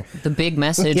see the big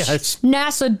message.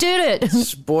 NASA did it!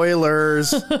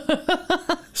 Spoilers.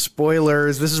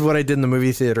 Spoilers. This is what I did in the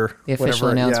movie theater. The official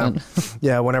announcement.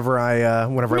 Yeah, whenever I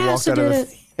walked out of the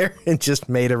theater, it just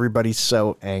made everybody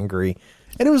so angry.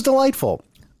 And it was delightful.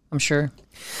 I'm sure.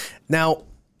 Now,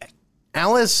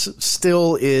 Alice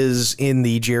still is in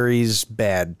the Jerry's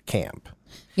bad camp.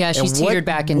 Yeah, she's teetered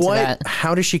back into that.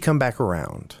 How does she come back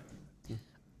around?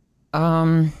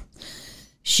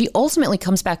 She ultimately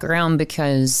comes back around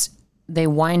because they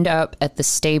wind up at the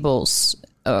stables.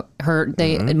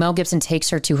 Mel Gibson takes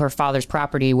her to her father's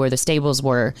property where the stables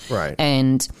were. Right.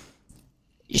 And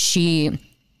she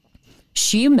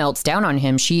melts down on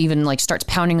him. She even starts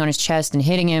pounding on his chest and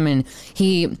hitting him, and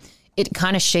it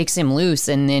kind of shakes him loose,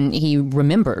 and then he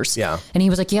remembers. Yeah. And he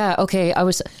was like, yeah, okay, I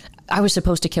was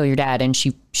supposed to kill your dad, and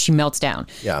she melts down.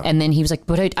 Yeah. And then he was like,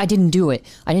 but I didn't do it.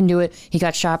 I didn't do it. He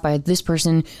got shot by this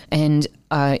person, and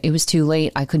it was too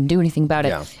late. I couldn't do anything about it.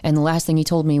 Yeah. And the last thing he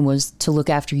told me was to look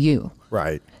after you.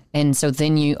 Right. And so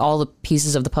then all the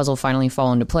pieces of the puzzle finally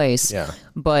fall into place. Yeah.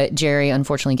 But Jerry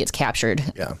unfortunately gets captured.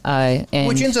 Yeah.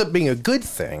 Which ends up being a good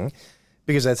thing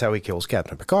because that's how he kills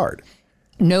Captain Picard.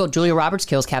 No, Julia Roberts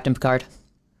kills Captain Picard.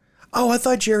 Oh, I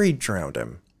thought Jerry drowned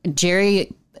him.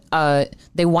 Jerry,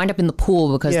 they wind up in the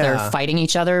pool because they're fighting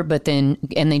each other,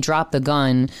 and they drop the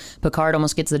gun. Picard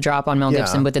almost gets the drop on Mel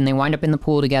Gibson, but then they wind up in the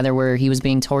pool together where he was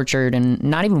being tortured and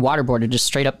not even waterboarded, just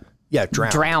straight up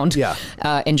drowned. Yeah.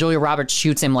 And Julia Roberts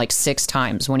shoots him 6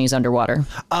 times when he's underwater.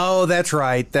 Oh, that's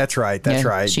right.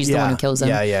 Right. She's the one who kills him.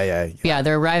 Yeah,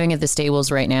 they're arriving at the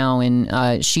stables right now,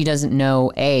 and she doesn't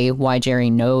know, why Jerry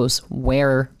knows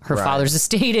where her father's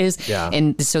estate is. Yeah.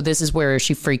 And so this is where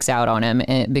she freaks out on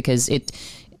him because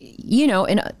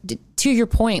and to your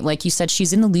point, like you said,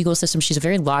 she's in the legal system. She's a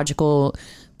very logical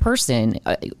person.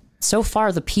 So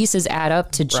far, the pieces add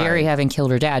up to Jerry having killed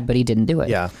her dad, but he didn't do it.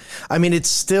 Yeah. I mean, it's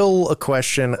still a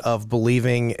question of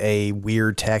believing a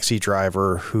weird taxi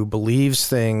driver who believes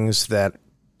things that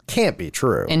can't be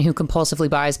true. And who compulsively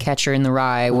buys Catcher in the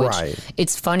Rye, which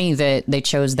it's funny that they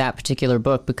chose that particular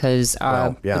book because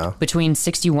between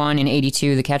 61 and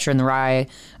 82, The Catcher in the Rye,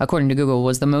 according to Google,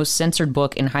 was the most censored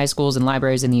book in high schools and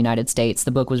libraries in the United States.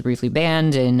 The book was briefly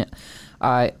banned in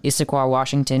Issaquah,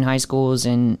 Washington high schools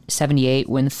in 1978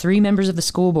 when 3 members of the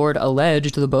school board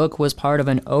alleged the book was part of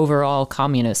an overall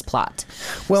communist plot.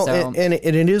 Well, and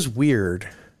it is weird.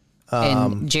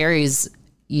 And Jerry's,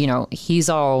 he's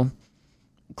all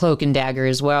cloak and dagger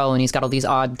as well, and he's got all these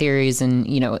odd theories, and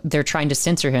they're trying to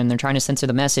censor him. They're trying to censor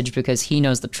the message because he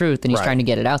knows the truth and he's trying to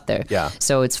get it out there. Yeah.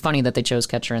 So it's funny that they chose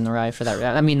Catcher in the Rye for that.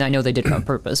 I mean, I know they did it on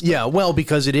purpose. Yeah, well,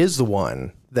 because it is the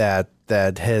one that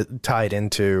had tied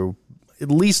into at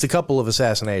least a couple of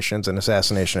assassinations and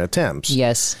assassination attempts.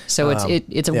 Yes. So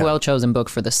it's a well chosen book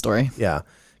for this story. Yeah,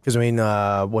 because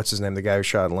what's his name? The guy who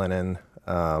shot Lennon,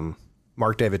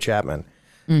 Mark David Chapman.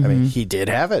 Mm-hmm. I mean, he did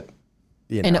have it.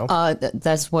 And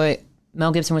that's what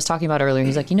Mel Gibson was talking about earlier.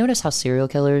 He's like, you notice how serial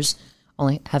killers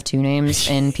only have 2 names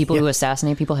and people who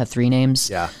assassinate people have 3 names?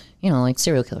 Yeah. Like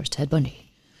serial killers, Ted Bundy.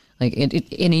 Like,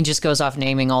 and he just goes off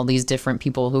naming all these different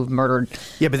people who've murdered.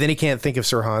 Yeah, but then he can't think of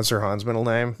Sirhan's middle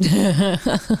name.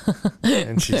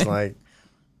 And she's like,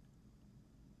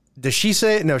 does she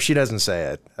say it? No, she doesn't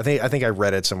say it. I think I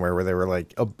read it somewhere where they were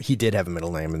like, oh, he did have a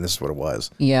middle name and this is what it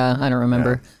was. Yeah, I don't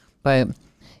remember. Yeah. But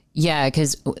yeah,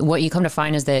 because what you come to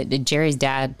find is that Jerry's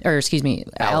dad, or excuse me,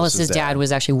 Alice's dad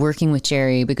was actually working with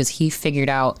Jerry because he figured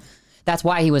out, that's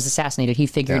why he was assassinated. He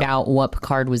figured out what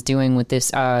Picard was doing with this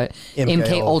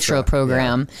MK Ultra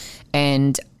program. Yeah.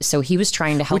 And so he was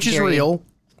trying to help Which is Jerry. real.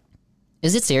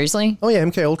 Is it seriously? Oh, yeah,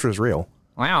 MK Ultra is real.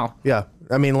 Wow. Yeah.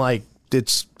 I mean, like,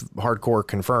 it's hardcore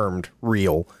confirmed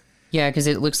real. Yeah, because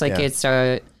it looks like it's...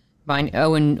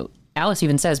 and Alice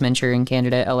even says Manchurian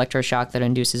candidate, electroshock that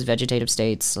induces vegetative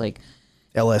states. Like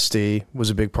LSD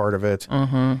was a big part of it.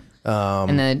 Mm-hmm.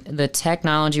 And the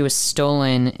technology was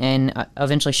stolen and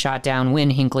eventually shot down when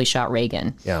Hinckley shot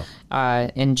Reagan. Yeah.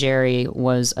 And Jerry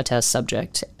was a test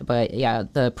subject. But yeah,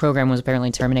 the program was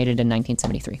apparently terminated in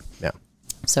 1973. Yeah.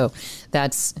 So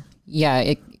that's,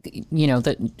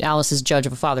 that Alice's judge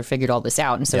of a father figured all this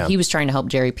out. And so he was trying to help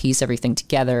Jerry piece everything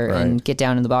together and get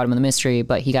down to the bottom of the mystery,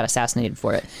 but he got assassinated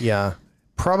for it. Yeah.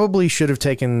 Probably should have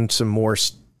taken some more,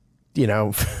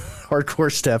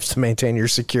 hardcore steps to maintain your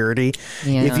security.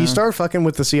 Yeah. If you start fucking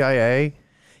with the CIA,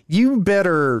 you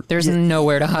better... There's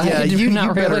nowhere to hide. Yeah, you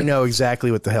better know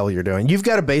exactly what the hell you're doing. You've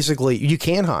got to basically... You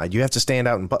can't hide. You have to stand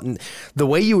out and button. The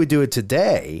way you would do it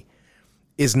today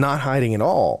is not hiding at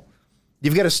all.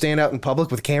 You've got to stand out in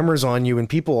public with cameras on you and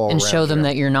people all around. And show them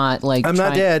that you're not like... I'm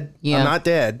not dead. Yeah. I'm not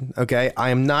dead. Okay. I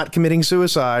am not committing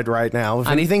suicide right now. If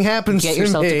anything happens to me... Get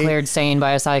yourself declared sane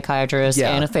by a psychiatrist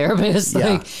and a therapist.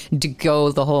 Like, to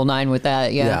go the whole 9 with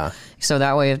that. Yeah. So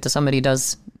that way, if somebody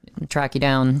does track you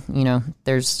down,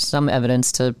 there's some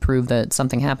evidence to prove that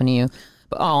something happened to you.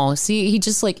 But he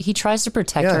just he tries to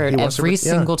protect her at every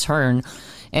single turn.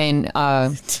 And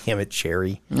damn it,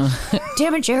 Jerry.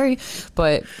 Damn it, Jerry.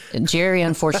 But Jerry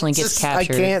unfortunately gets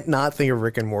captured. I can't not think of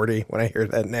Rick and Morty when I hear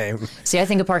that name. See, I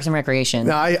think of Parks and Recreation.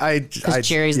 No, because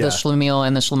Jerry's the schlemiel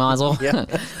and the schlemazel. Yeah.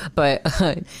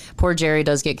 But poor Jerry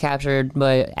does get captured,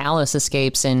 but Alice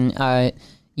escapes, and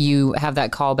you have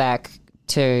that callback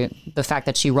to the fact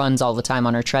that she runs all the time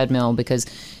on her treadmill because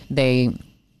they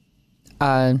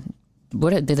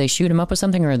did they shoot him up with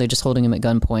something, or are they just holding him at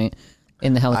gunpoint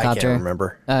in the helicopter? I can't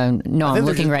remember. No, I'm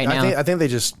looking right now. I think they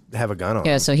just have a gun on him.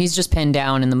 Yeah, so he's just pinned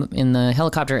down in the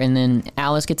helicopter, and then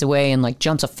Alice gets away and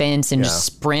jumps a fence and just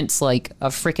sprints like a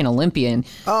freaking Olympian.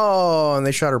 Oh, and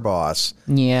they shot her boss.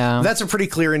 Yeah, that's a pretty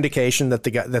clear indication that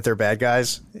that they're bad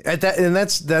guys.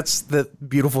 That's the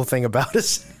beautiful thing about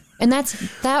it. And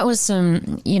that was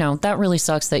some, that really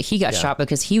sucks that he got shot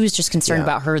because he was just concerned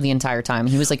about her the entire time.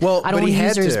 He was like, I don't want to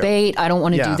use her as bait. I don't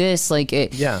want to do this.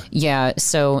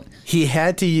 So he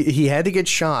had to get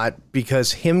shot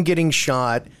because him getting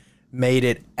shot made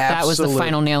it that was the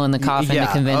final nail in the coffin to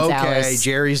convince Alice. Okay,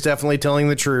 Jerry's definitely telling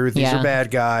the truth. These are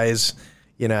bad guys.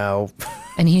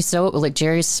 And he's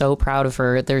Jerry's so proud of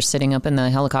her. They're sitting up in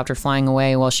the helicopter flying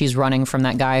away while she's running from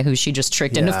that guy who she just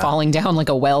tricked into falling down like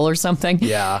a well or something.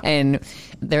 Yeah. And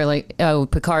they're like,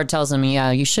 Picard tells him,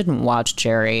 you shouldn't watch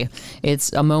Jerry.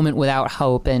 It's a moment without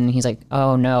hope. And he's like,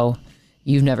 oh no,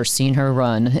 you've never seen her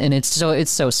run. And it's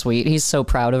so sweet. He's so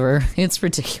proud of her. It's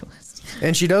ridiculous.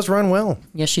 And she does run well.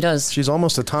 Yes, she does. She's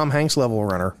almost a Tom Hanks level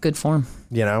runner. Good form.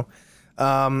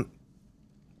 I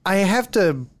have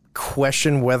to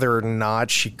question whether or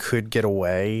not she could get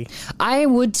away. I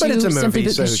would too, but it's a movie, simply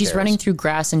so because she's running through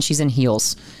grass and she's in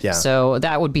heels. Yeah. So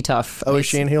that would be tough. Oh, is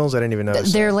she in heels? I didn't even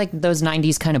notice. They're like those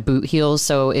 90s kind of boot heels,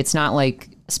 so it's not like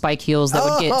spike heels that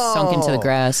would get sunk into the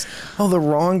grass. Oh, the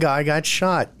wrong guy got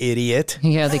shot, idiot.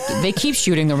 Yeah, they keep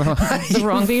shooting the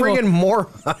wrong people. Friggin'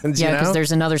 morons, Yeah, because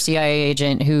there's another CIA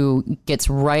agent who gets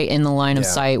right in the line of Yeah.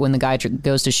 sight when the guy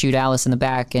goes to shoot Alice in the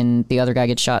back, and the other guy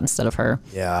gets shot instead of her.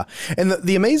 Yeah. And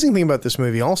the amazing thing about this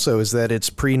movie also is that it's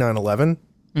pre 9/11.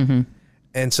 Mm-hmm.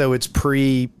 And so it's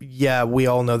we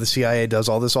all know the CIA does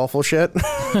all this awful shit,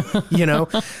 you know?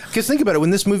 Because think about it. When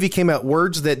this movie came out,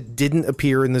 words that didn't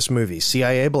appear in this movie,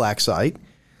 CIA black site,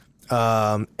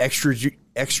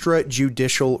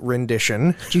 extrajudicial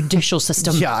rendition. Judicial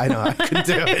system. Yeah, I know. I could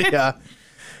do it. Yeah.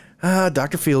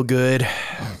 Dr. Feelgood.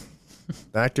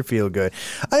 Dr. Feelgood.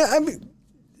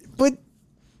 But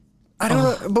I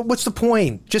don't know. But what's the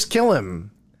point? Just kill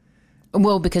him.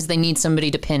 Well, because they need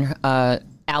somebody to pin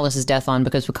Alice's death on,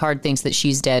 because Picard thinks that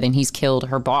she's dead and he's killed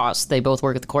her boss. They both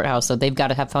work at the courthouse, so they've got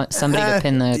to have somebody to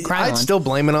pin the crime on. I'd still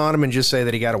blame it on him and just say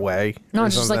that he got away. No, or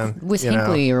it's just something, like with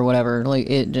Hinckley or whatever. Like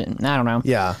I don't know.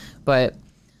 Yeah. But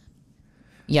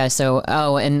yeah, so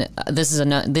and this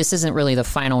isn't really the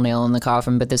final nail in the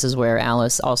coffin, but this is where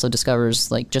Alice also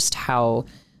discovers like just how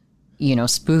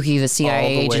spooky the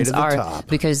CIA agents are, top.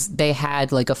 because they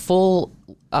had like a full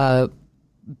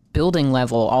building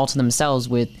level all to themselves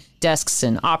with desks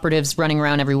and operatives running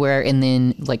around everywhere, and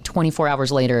then like 24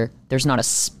 hours later there's not a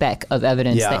speck of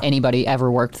evidence that anybody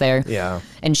ever worked there. Yeah.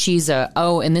 And she's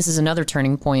and this is another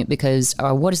turning point, because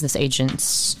what is this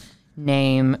agent's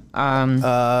name? Agent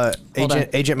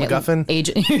MacGuffin?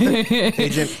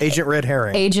 Agent Red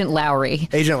Herring. Agent Lowry.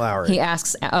 Agent Lowry. He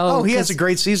asks, he has a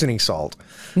great seasoning salt.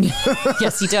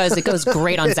 Yes, he does. It goes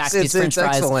great on Zaxby's French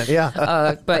fries. Excellent,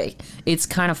 yeah. But it's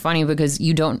kind of funny because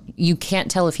you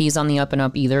can't tell if he's on the up and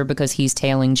up either, because he's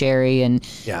tailing Jerry. And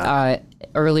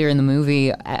earlier in the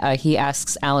movie, he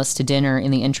asks Alice to dinner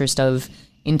in the interest of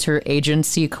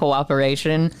interagency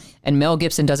cooperation, and Mel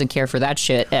Gibson doesn't care for that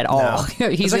shit at all. No.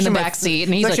 He's in the back seat,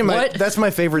 and he's like, what? That's my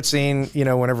favorite scene,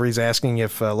 whenever he's asking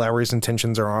if Lowry's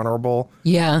intentions are honorable.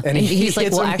 Yeah. And he's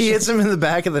like, he hits him in the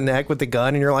back of the neck with the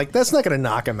gun, and you're like, that's not going to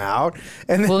knock him out.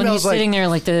 And then he's sitting there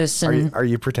like this. And are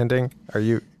you pretending? Are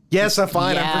you? Yes, I'm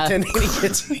fine. Yeah. I'm pretending. He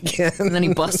hits him again. And then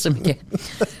he busts him again.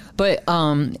 But,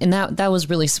 and that was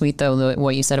really sweet, though,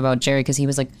 what you said about Jerry, because he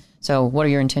was like, so what are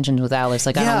your intentions with Alice?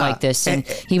 Like, I don't like this. And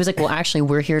he was like, well, actually,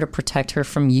 we're here to protect her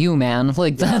from you, man.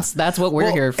 Like, that's what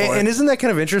we're here for. And isn't that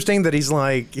kind of interesting that he's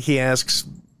like, he asks,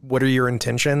 what are your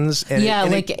intentions? And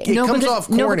it comes off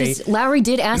corny. No, because Lowry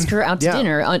did ask her out to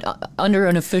dinner under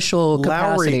an official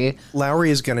capacity.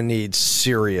 Lowry is going to need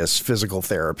serious physical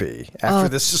therapy after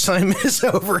this assignment is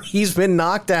over. He's been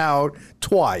knocked out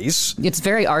twice. It's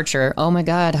very Archer. Oh my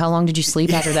God, how long did you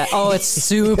sleep after that? Oh, it's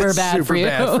super bad for you.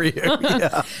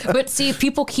 Yeah. But see,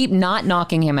 people keep not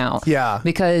knocking him out. Yeah.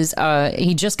 Because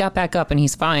he just got back up and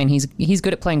he's fine. He's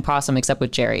good at playing possum, except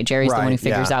with Jerry. Jerry's the one who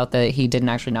figures out that he didn't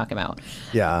actually knock him out.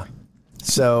 Yeah.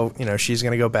 So, she's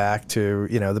going to go back to,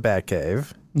 the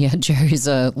Batcave. Yeah, Jerry's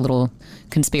a little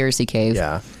conspiracy cave.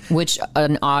 Yeah. Which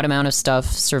an odd amount of stuff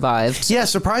survived. Yeah,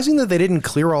 surprising that they didn't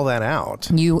clear all that out.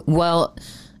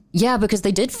 Yeah, because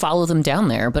they did follow them down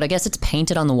there, but I guess it's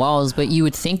painted on the walls, but you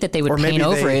would think that they would paint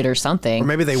over it or something. Or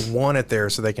maybe they want it there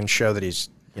so they can show that he's,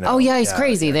 he's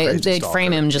crazy. They'd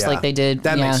frame him just like they did.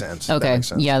 That makes sense. Okay. That makes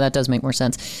sense. Yeah, that does make more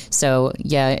sense. So,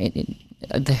 yeah,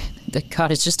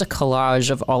 God, it's just a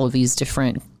collage of all of these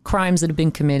different crimes that have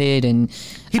been committed, and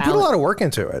he put a lot of work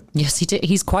into it. Yes, he did.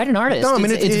 He's quite an artist. No, I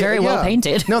mean, it's very well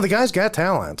painted. No, the guy's got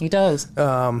talent. He does.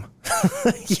 Oh,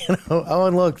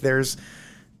 and look, there's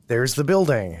the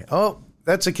building. Oh,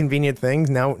 that's a convenient thing.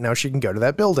 Now she can go to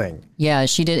that building. Yeah,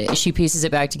 she did. She pieces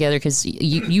it back together, because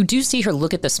you do see her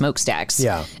look at the smokestacks.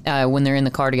 Yeah. When they're in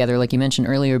the car together, like you mentioned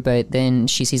earlier, but then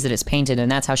she sees that it's painted,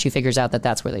 and that's how she figures out that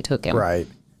that's where they took him. Right.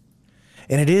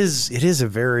 And it is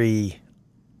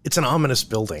it's an ominous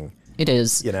building. It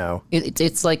is.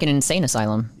 It's like an insane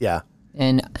asylum. Yeah.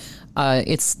 And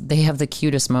they have the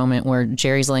cutest moment where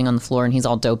Jerry's laying on the floor and he's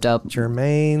all doped up.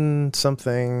 Germain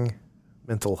something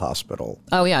mental hospital.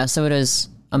 Oh yeah, so it is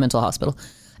a mental hospital.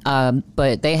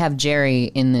 But they have Jerry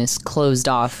in this closed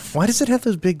off. Why does it have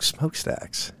those big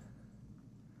smokestacks?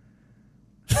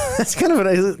 That's kind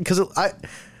of because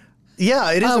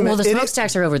yeah, it is. Oh, well, the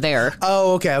smokestacks are over there.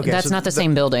 Oh, okay. That's not the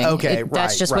same building. Okay,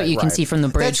 that's just what you can see from the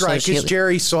bridge. That's right, because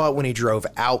Jerry saw it when he drove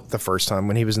out the first time,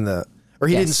 when he was in the... Or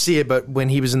he didn't see it, but when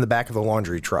he was in the back of the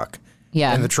laundry truck.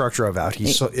 Yeah. And the truck drove out.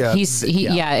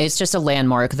 It's just a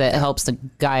landmark that helps to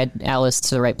guide Alice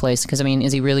to the right place. Because, I mean,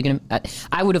 is he really going to...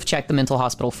 I would have checked the mental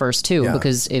hospital first, too,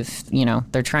 because if,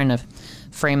 they're trying to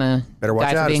frame a Better watch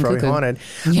guy for out. It's being probably cuckoo. haunted.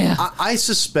 Yeah. I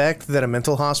suspect that a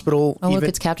mental hospital. Oh, look,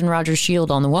 it's Captain Rogers'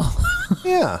 shield on the wall.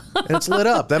 Yeah, and it's lit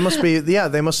up. That must be. Yeah,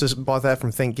 they must have bought that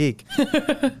from Think Geek.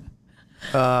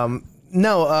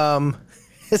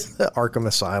 It's the Arkham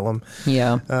Asylum.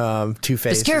 Yeah.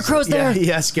 Two-Face. The Scarecrow's there.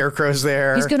 Yeah, Scarecrow's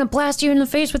there. He's going to blast you in the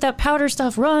face with that powder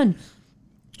stuff. Run.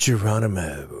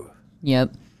 Geronimo.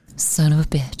 Yep. Son of a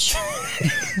bitch.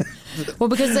 Well,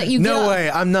 because you No way,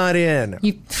 I'm not in.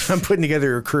 You- I'm putting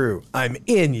together a crew. I'm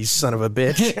in, you son of a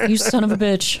bitch. You son of a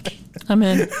bitch. I'm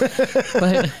in.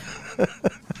 But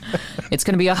it's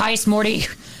going to be a heist, Morty.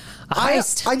 A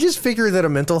heist. I just figure that a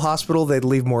mental hospital, they'd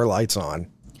leave more lights on.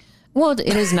 Well, it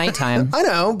is nighttime. I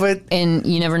know, but And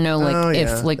you never know,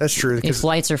 that's true, if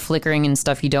lights are flickering and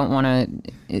stuff, you don't want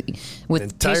to. With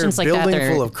entire patients like that,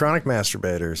 building full of chronic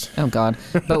masturbators. oh god!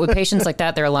 But with patients like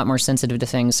that, they're a lot more sensitive to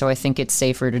things. So I think it's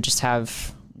safer to just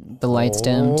have the lights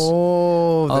dimmed.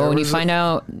 Oh, and you find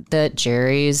out that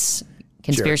Jerry's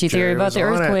conspiracy theory about the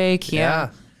earthquake.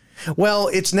 Yeah. Well,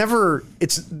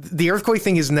 the earthquake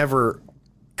thing is never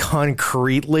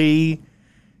concretely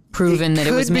proven that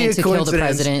it was meant to kill the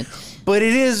president. But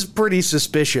it is pretty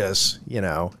suspicious,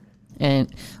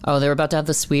 And they're about to have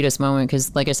the sweetest moment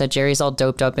because, like I said, Jerry's all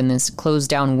doped up in this closed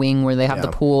down wing where they have the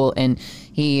pool, and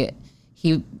he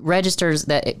registers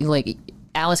that like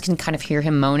Alice can kind of hear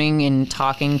him moaning and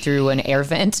talking through an air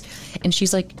vent, and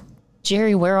she's like,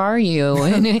 "Jerry, where are you?"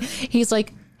 And he's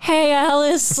like, "Hey,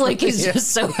 Alice!" Like he's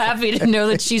just so happy to know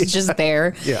that she's just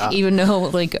there, even though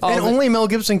like only Mel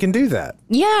Gibson can do that.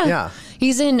 Yeah.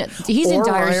 He's in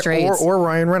dire straits. Or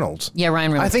Ryan Reynolds. Yeah,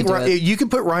 Ryan Reynolds. I think you could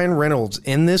put Ryan Reynolds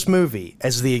in this movie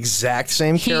as the exact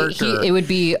same character. It would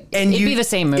be the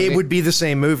same movie. It would be the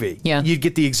same movie. Yeah. You'd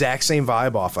get the exact same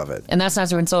vibe off of it. And that's not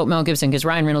to insult Mel Gibson because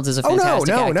Ryan Reynolds is a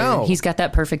fantastic actor. No. He's got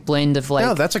that perfect blend of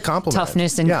like that's a compliment.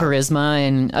 Toughness and charisma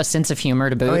and a sense of humor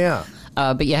to boot. Oh, yeah.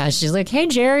 But yeah, she's like, "Hey,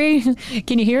 Jerry,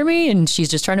 can you hear me?" And she's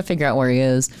just trying to figure out where he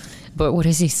is. But what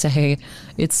does he say?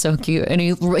 It's so cute, and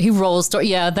he rolls.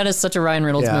 Yeah, that is such a Ryan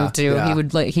Reynolds move too.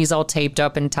 Yeah. He's all taped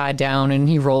up and tied down, and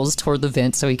he rolls toward the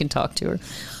vent so he can talk to her.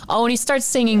 Oh, and he starts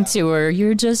singing to her.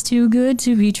 "You're just too good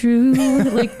to be true."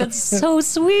 Like that's so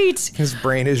sweet. His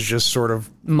brain is just sort of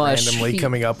randomly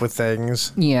coming up with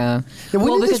things. Yeah.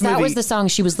 Well, because that was the song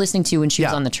she was listening to when she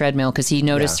was on the treadmill because he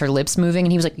noticed her lips moving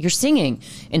and he was like, "You're singing."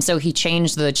 And so he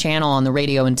changed the channel on the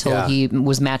radio until he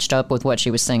was matched up with what she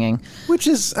was singing. Which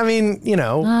is, I mean,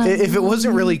 if it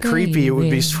wasn't really creepy, it would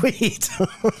be sweet.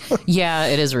 Yeah,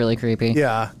 it is really creepy.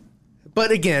 Yeah.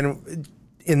 But again,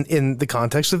 in the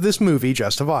context of this movie,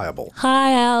 justifiable.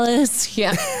 "Hi, Alice."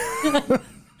 Yeah.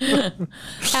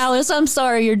 "Alice, I'm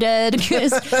sorry you're dead,"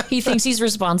 because he thinks he's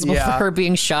responsible for her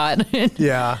being shot.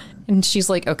 Yeah. And she's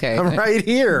like, "Okay. I'm right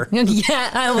here." Yeah,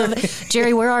 I love it.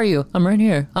 "Jerry, where are you?" "I'm right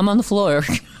here. I'm on the floor."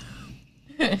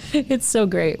 It's so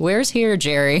great. "Where's here,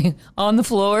 Jerry?" "On the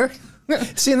floor."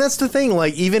 See, and that's the thing.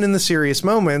 Like, even in the serious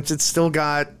moments, it's still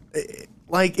got,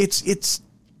 like, it's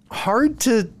hard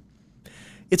to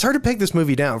peg this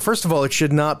movie down. First of all, it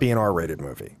should not be an R-rated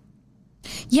movie.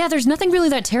 Yeah, there's nothing really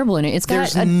that terrible in it.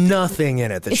 There's nothing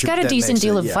in it it's got a decent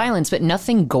deal of violence, but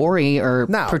nothing gory or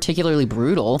particularly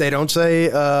brutal. They don't say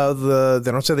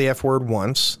the F word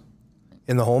once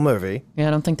in the whole movie. Yeah,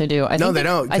 I don't think they do. They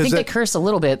don't. I think they curse a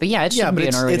little bit, but yeah, it shouldn't be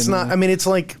an R-rated it's not. movie. I mean, it's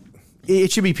like it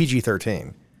should be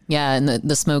PG-13. Yeah, and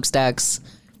the smokestacks.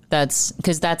 That's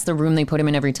because that's the room they put him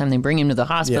in every time they bring him to the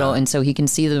hospital, and so he can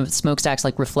see the smokestacks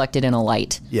like reflected in a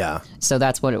light. Yeah. So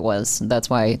that's what it was. That's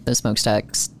why the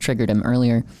smokestacks triggered him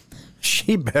earlier.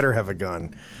 She better have a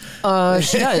gun.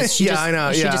 She does. She I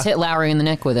know. She just hit Lowry in the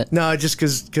neck with it. No, just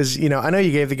because I know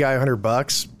you gave the guy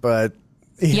 $100, but.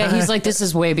 Yeah, he's like, this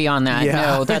is way beyond that. Yeah.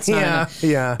 No, that's not enough.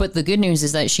 Yeah. But the good news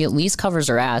is that she at least covers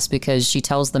her ass because she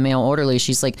tells the male orderly,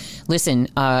 she's like, "Listen,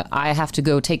 I have to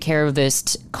go take care of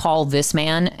this. Call this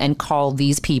man and call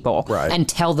these people and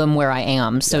tell them where I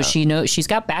am." So she knows she's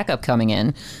got backup coming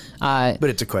in. But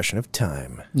it's a question of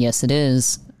time. Yes, it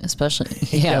is. Especially,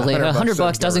 later.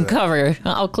 $100 doesn't cover.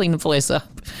 I'll clean the place up.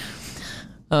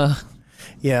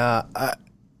 Yeah.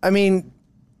 I mean,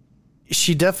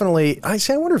 she definitely. I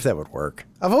wonder if that would work.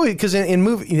 I've always because in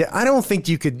movie, I don't think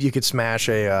you could smash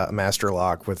a master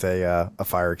lock with a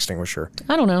fire extinguisher.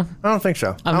 I don't know. I don't think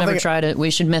so. I've never tried it.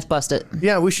 We should myth bust it.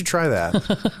 Yeah, we should try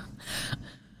that.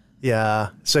 Yeah.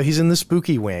 So he's in the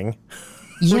spooky wing.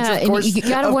 Yeah, of course, and you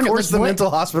gotta wonder. Of course, the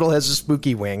mental hospital has a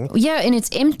spooky wing. Yeah, and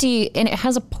it's empty, and it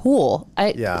has a pool.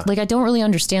 I don't really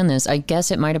understand this. I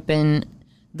guess it might have been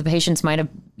the patients might have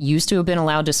used to have been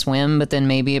allowed to swim, but then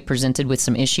maybe it presented with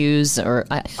some issues, or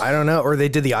I don't know, or they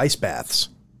did the ice baths.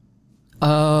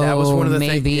 Oh, that was one of the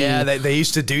things. maybe. Yeah, they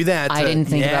used to do that. I didn't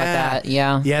think about that.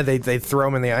 Yeah. Yeah, they'd throw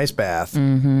him in the ice bath.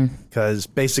 Because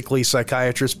basically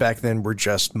psychiatrists back then were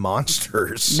just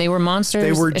monsters. They were monsters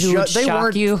They were who would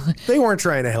shock you. They weren't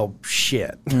trying to help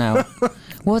shit. No.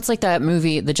 Well, it's like that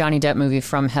movie, the Johnny Depp movie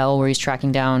From Hell, where he's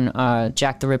tracking down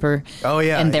Jack the Ripper. Oh,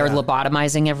 yeah. And they're yeah.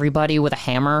 lobotomizing everybody with a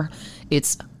hammer.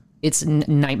 It's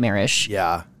nightmarish.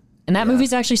 Yeah. And that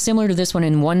movie's actually similar to this one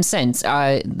in one sense.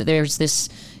 There's this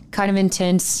kind of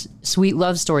intense, sweet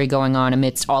love story going on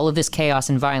amidst all of this chaos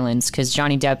and violence, because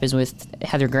Johnny Depp is with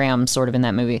Heather Graham sort of in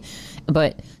that movie.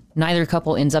 But neither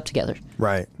couple ends up together.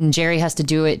 Right. And Jerry has to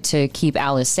do it to keep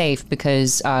Alice safe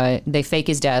because they fake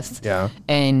his death. Yeah.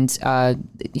 And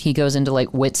he goes into like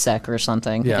WITSEC or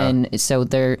something. Yeah. And so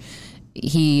they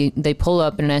pull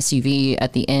up in an SUV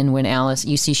at the end when Alice,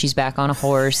 you see she's back on a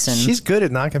horse. And She's good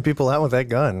at knocking people out with that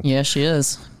gun. yeah, she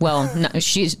is. Well, no,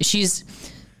 she's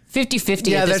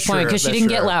 50-50 at this point because she didn't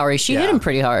get Lowry. She hit him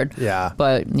pretty hard. Yeah.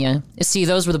 But yeah. See,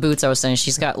 those were the boots I was saying.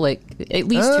 She's got like at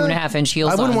least 2.5 inch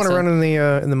heels. I wouldn't want to run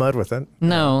in the mud with it.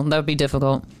 No, that would be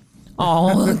difficult.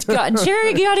 Oh, God.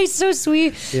 Jerry, God, he's so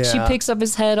sweet. Yeah. She picks up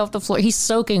his head off the floor. He's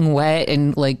soaking wet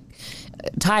and like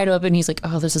tied up, and he's like,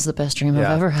 oh, this is the best dream I've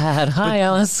ever had. Hi,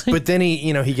 Alice. But then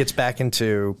he gets back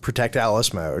into protect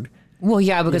Alice mode. Well,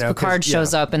 yeah, because You know, Picard 'cause,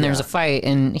 shows up and there's a fight,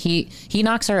 and he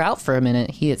knocks her out for a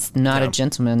minute. He is not a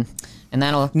gentleman, and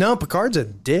that'll. No, Picard's a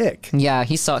dick. Yeah,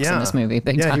 he sucks in this movie,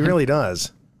 big time. Yeah, he really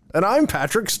does. And I'm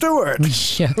Patrick Stewart.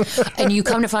 Yeah, and you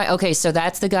come to find, okay, so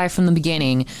that's the guy from the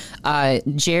beginning.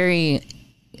 Jerry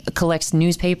collects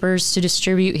newspapers to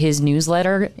distribute his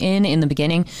newsletter in the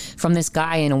beginning from this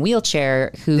guy in a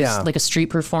wheelchair who's like a street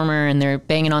performer, and they're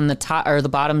banging on the top or the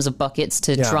bottoms of buckets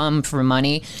to drum for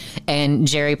money, and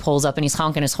Jerry pulls up and he's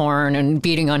honking his horn and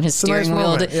beating on his steering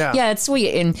wheel. Yeah, it's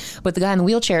sweet. But the guy in the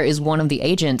wheelchair is one of the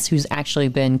agents who's actually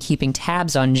been keeping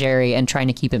tabs on Jerry and trying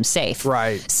to keep him safe.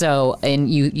 Right. So, and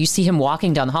you see him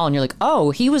walking down the hall and you're like,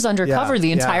 oh, he was undercover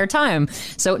the entire time.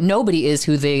 So nobody is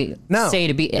who they say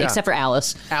to be, except for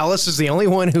Alice. Alice is the only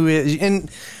one who is, and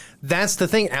that's the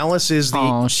thing. Alice is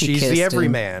she's the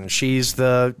everyman. She's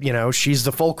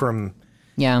the fulcrum.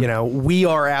 Yeah. We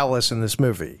are Alice in this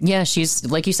movie. Yeah, she's,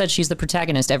 like you said, she's the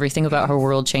protagonist. Everything about her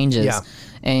world changes. Yeah.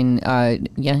 And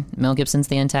Mel Gibson's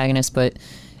the antagonist, but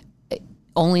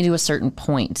only to a certain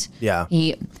point. Yeah.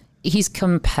 He's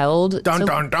compelled. Dun,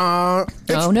 dun, dun.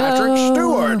 It's Oh, no. Patrick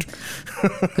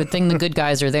Stewart. Good thing the good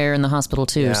guys are there in the hospital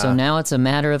too. Yeah. So now it's a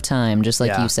matter of time, just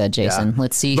like you said, Jason.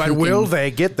 Let's see. But will they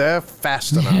get there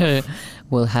fast enough?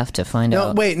 We'll have to find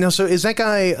out. So is that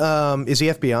guy, is he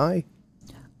FBI?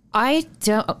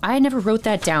 I never wrote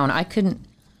that down. I couldn't.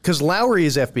 Because Lowry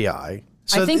is FBI.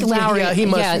 So I think Lowry, he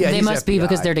must, they must FBI. be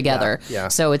because they're together. Yeah.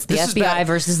 So it's the FBI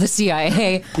versus the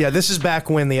CIA. Yeah, this is back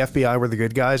when the FBI were the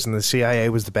good guys and the CIA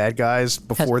was the bad guys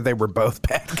before they were both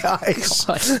bad guys.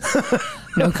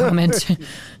 No comment.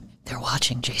 They're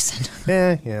watching, Jason.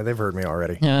 Yeah, they've heard me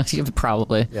already. Yeah,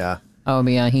 probably. Yeah. Oh,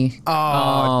 yeah,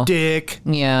 Oh, dick.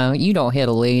 Yeah, you don't hit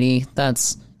a lady.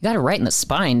 You got it right in the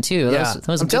spine, too. Yeah.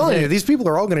 I'm telling you, these people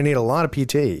are all going to need a lot of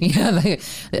PT. Yeah,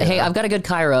 hey, I've got a good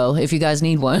Cairo if you guys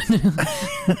need one.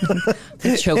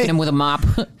 Choking him with a mop.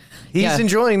 He's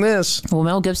enjoying this. Well,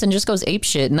 Mel Gibson just goes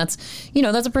apeshit, and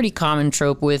that's a pretty common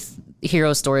trope with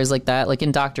hero stories like that. Like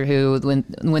in Doctor Who,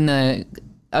 when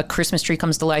a Christmas tree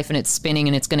comes to life and it's spinning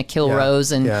and it's going to kill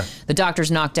Rose, and the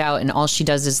doctor's knocked out, and all she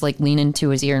does is like lean into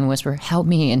his ear and whisper, "Help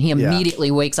me!" And he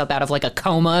immediately wakes up out of like a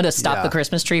coma to stop the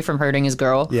Christmas tree from hurting his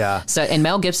girl. Yeah. So, and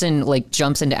Mel Gibson like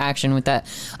jumps into action with that.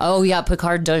 Oh yeah,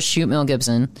 Picard does shoot Mel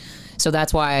Gibson, so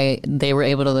that's why they were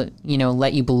able to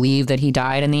let you believe that he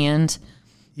died in the end.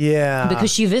 Yeah. Because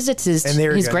she visits his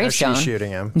gravestone. She's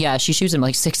shooting him. Yeah, she shoots him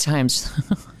like 6 times.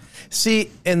 See,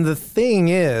 and the thing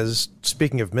is,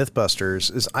 speaking of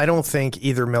Mythbusters, is I don't think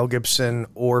either Mel Gibson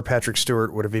or Patrick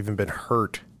Stewart would have even been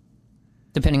hurt.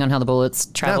 Depending on how the bullets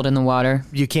traveled in the water.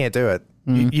 You can't do it.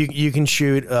 You can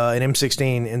shoot an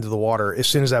M16 into the water. As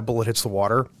soon as that bullet hits the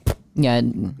water, yeah,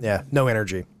 no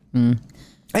energy.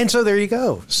 And so there you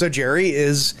go. So Jerry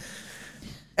is,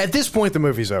 at this point, the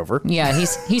movie's over. Yeah,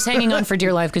 he's hanging on for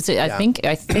dear life because I think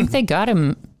they got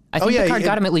him. I think Picard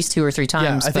got him at least 2 or 3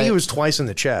 times. Yeah, I think it was twice in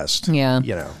the chest. Yeah,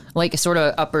 like sort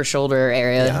of upper shoulder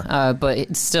area. Yeah. But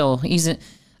it's still he's been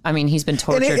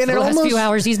tortured for the last few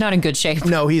hours. He's not in good shape.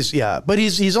 No, but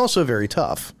he's also very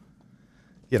tough.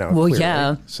 Well, clearly.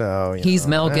 Yeah. So he's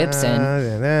Mel Gibson.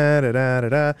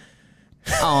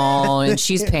 Oh, and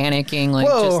she's panicking. Like,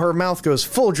 whoa, her mouth goes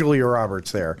full Julia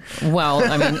Roberts there. Well,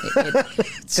 I mean,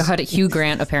 God, Hugh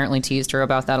Grant apparently teased her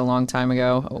about that a long time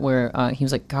ago, where he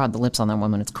was like, God, the lips on that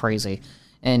woman, it's crazy.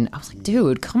 And I was like,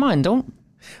 dude, come on, don't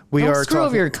We Don't are screw over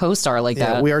talking, your co-star like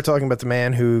that. we are talking about the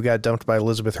man who got dumped by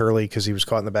Elizabeth Hurley because he was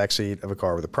caught in the backseat of a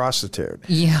car with a prostitute.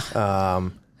 Yeah.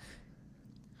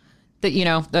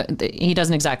 He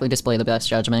doesn't exactly display the best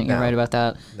judgment. You're right about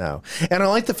that. No. And I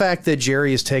like the fact that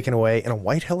Jerry is taken away in a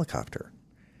white helicopter.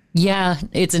 Yeah,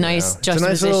 it's a nice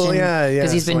juxtaposition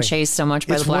because he's been chased so much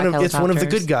by the black helicopters. It's one of the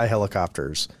good guy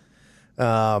helicopters.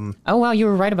 Oh, wow, you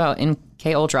were right about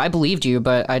MK Ultra. I believed you,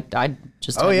 but I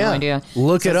just had no idea.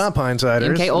 Look it up,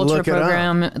 hindsighters. The MK Ultra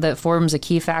program that forms a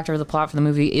key factor of the plot for the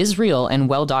movie is real and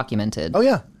well documented. Oh,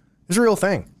 yeah. It's a real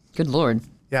thing. Good Lord.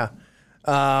 Yeah.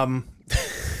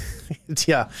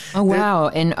 Yeah. Oh, wow.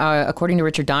 And according to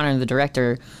Richard Donner, the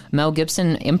director, Mel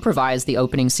Gibson improvised the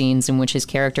opening scenes in which his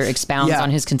character expounds on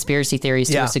his conspiracy theories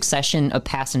to a succession of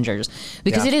passengers.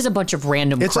 Because it is a bunch of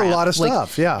random crap. It's a lot of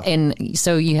stuff, And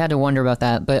so you had to wonder about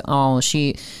that. But,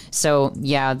 she's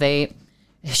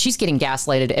getting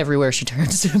gaslighted everywhere she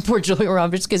turns. Poor Julia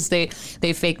Roberts, because they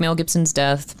fake Mel Gibson's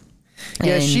death.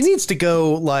 Yeah, she needs to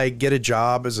go get a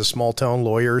job as a small town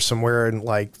lawyer somewhere in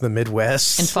the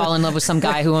Midwest and fall in love with some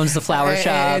guy who owns the flower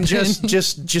shop and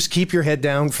just keep your head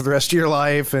down for the rest of your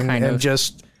life and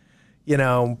just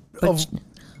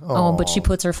but she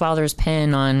puts her father's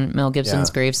pen on Mel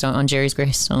Gibson's gravestone, on Jerry's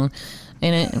gravestone,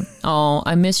 and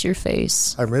I miss your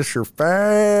face. I miss your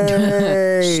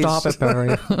face. Stop it,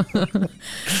 Barry.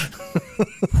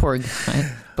 Poor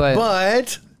guy.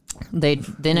 But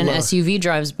then an SUV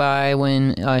drives by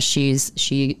when she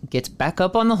gets back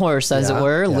up on the horse, as it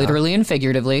were, literally and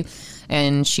figuratively,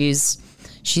 and she's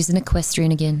an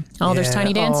equestrian again. Oh, there's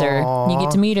Tiny Dancer. You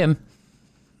get to meet him.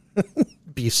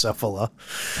 Bucephala.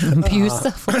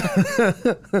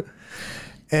 Bucephala.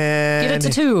 And get it to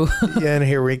 2. And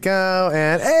here we go.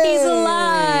 And hey! He's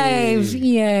alive!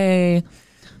 Yay!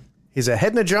 He's a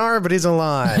head in a jar, but he's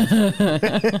alive.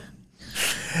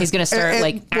 He's going to start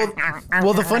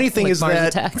well, the funny thing is that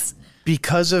attacks.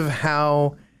 Because of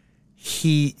how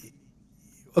so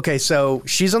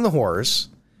she's on the horse.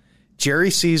 Jerry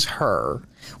sees her.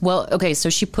 Well, okay, so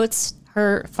she puts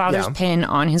her father's pin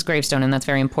on his gravestone, and that's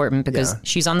very important because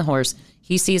she's on the horse.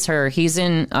 He sees her. He's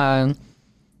in an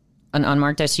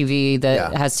unmarked SUV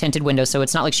that has tinted windows, so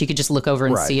it's not like she could just look over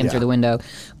and see him through the window.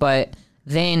 But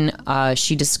then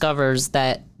she discovers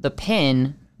that the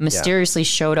pin mysteriously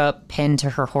showed up pinned to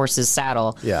her horse's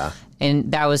saddle. Yeah.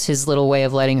 And that was his little way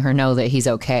of letting her know that he's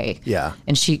okay. Yeah.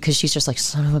 And because she's just like,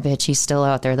 son of a bitch, he's still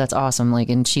out there. That's awesome.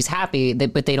 And she's happy,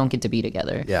 but they don't get to be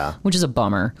together. Yeah. Which is a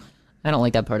bummer. I don't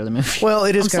like that part of the movie. Well,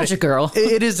 it is such a girl.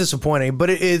 It is disappointing, but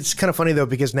it's kind of funny though,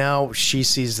 because now she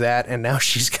sees that and now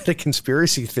she's got a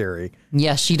conspiracy theory.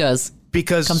 Yeah, she does.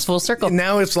 Because comes full circle.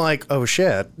 Now it's like, oh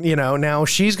shit, now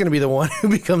she's going to be the one who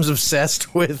becomes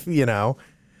obsessed with, and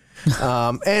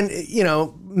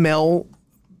Mel,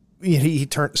 he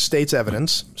states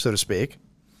evidence, so to speak.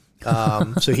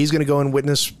 So he's going to go in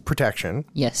witness protection.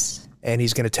 Yes. And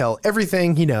he's going to tell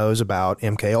everything he knows about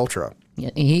MK Ultra. Yeah,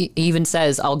 he even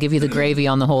says, I'll give you the gravy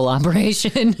on the whole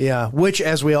operation. Yeah, which,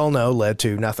 as we all know, led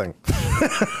to nothing.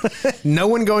 No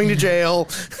one going to jail.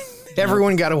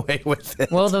 Everyone got away with it.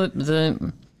 Well,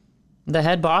 the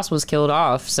head boss was killed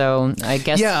off, so I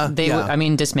guess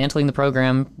dismantling the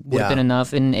program would have been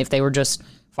enough. And if they were just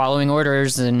following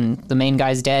orders and the main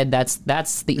guy's dead,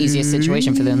 that's the easiest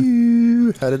situation for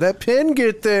them. How did that pin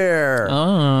get there?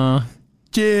 Oh.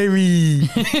 Jerry.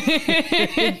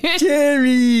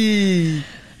 Jerry.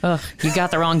 Oh, you got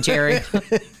the wrong Jerry.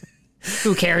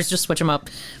 Who cares? Just switch them up.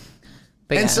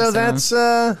 But and so that's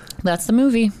the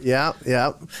movie. Yeah,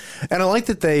 yeah. And I like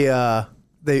that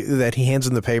that he hands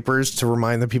in the papers to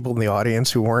remind the people in the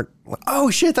audience who weren't.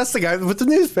 Oh shit, that's the guy with the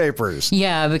newspapers.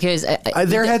 Yeah, because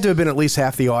there had to have been at least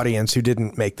half the audience who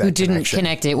didn't make that. Who didn't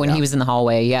connect it when he was in the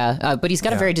hallway. Yeah, but he's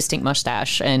got a very distinct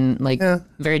mustache and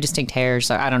very distinct hair.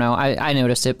 So I don't know. I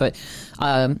noticed it, but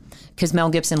because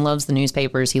Mel Gibson loves the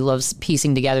newspapers, he loves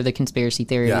piecing together the conspiracy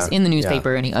theories in the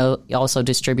newspaper, and he also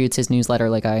distributes his newsletter,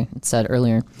 like I said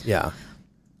earlier. Yeah.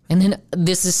 And then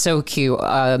this is so cute.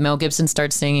 Mel Gibson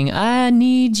starts singing, "I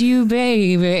Need You,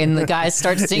 Baby," and the guys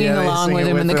start singing along with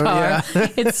him in the car. Yeah.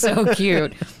 It's so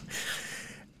cute.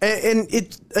 And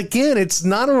it's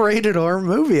not a rated R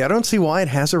movie. I don't see why it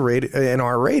has an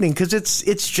R rating, because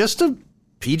it's just a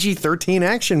PG-13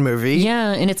 action movie.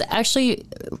 Yeah, and it's actually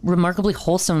remarkably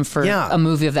wholesome for a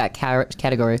movie of that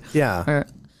category. Yeah.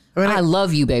 I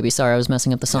love you, baby. Sorry, I was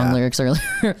messing up the song lyrics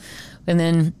earlier. And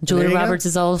then Julia Roberts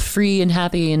is all free and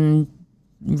happy and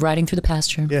riding through the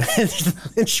pasture. Yeah,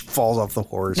 and she falls off the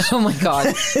horse. Oh my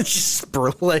God.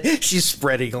 She's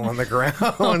spreading on the ground.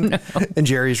 Oh, no. And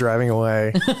Jerry's driving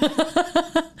away.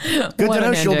 Good to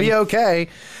know she'll be okay.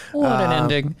 What an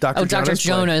ending. Dr. Dr.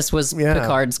 Jonas was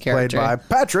Picard's character. Played by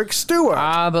Patrick Stewart.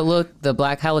 But look, the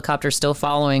black helicopter's still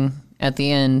following at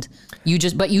the end.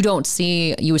 But you don't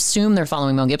see, you assume they're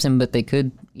following Mel Gibson, but they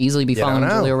could easily be following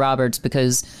Julia Roberts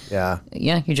because,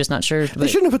 you're just not sure. They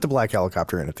shouldn't have put the black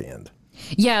helicopter in at the end.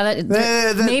 Yeah,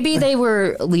 maybe they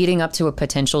were leading up to a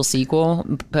potential sequel,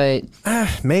 but...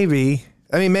 maybe.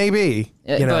 I mean, maybe.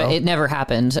 But it never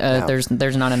happened. There's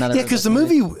not another... Yeah, because the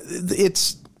movie,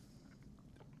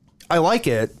 I like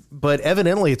it, but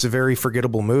evidently it's a very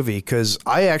forgettable movie because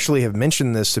I actually have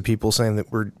mentioned this to people saying that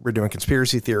we're doing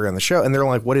conspiracy theory on the show, and they're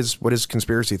like, what is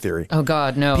conspiracy theory? Oh,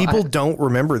 God, no. People don't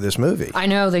remember this movie. I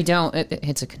know, they don't.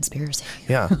 It's a conspiracy.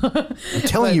 Yeah. I'm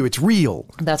telling you, it's real.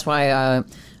 That's why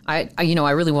I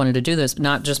really wanted to do this,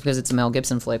 not just because it's a Mel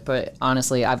Gibson flick, but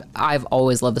honestly, I've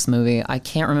always loved this movie. I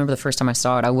can't remember the first time I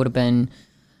saw it. I would have been,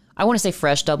 I want to say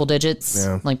fresh double digits,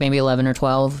 like maybe 11 or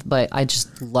 12, but I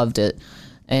just loved it.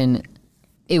 And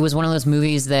it was one of those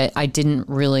movies that I didn't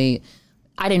really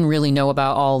know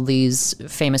about all these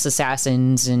famous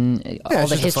assassins and all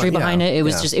the history behind it. It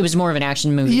was it was more of an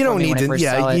action movie. You don't need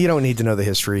to, you don't need to know the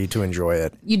history to enjoy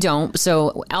it. You don't.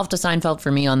 So Alf to Seinfeld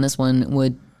for me on this one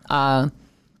would, I'm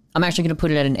actually going to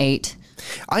put it at an 8.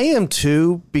 I am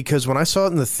too, because when I saw it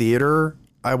in the theater,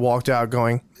 I walked out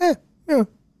going,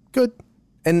 good.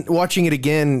 And watching it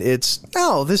again, this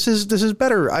is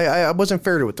better. I wasn't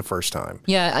fair to it the first time.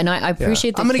 Yeah, and I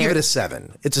appreciate I'm going to give it a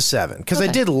 7. It's a 7 because I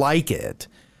did like it,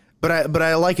 but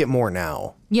I like it more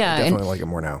now. Yeah, I definitely like it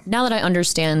more now. Now that I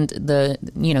understand the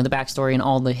backstory and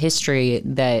all the history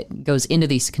that goes into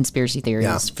these conspiracy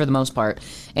theories for the most part,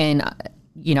 and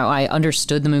I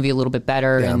understood the movie a little bit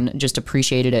better and just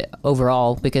appreciated it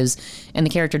overall and the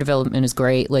character development is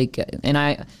great. Like, and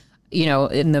I.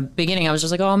 In the beginning, I was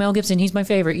just like, "Oh, Mel Gibson, he's my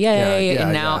favorite, yay!"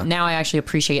 And now I actually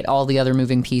appreciate all the other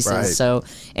moving pieces. Right. So,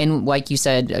 and like you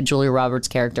said, Julia Roberts'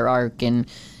 character arc and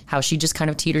how she just kind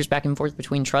of teeters back and forth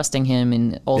between trusting him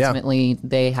and ultimately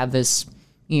they have this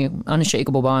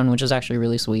unshakable bond, which is actually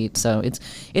really sweet. So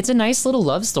it's a nice little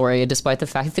love story, despite the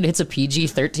fact that it's a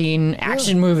PG-13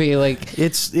 action movie. Like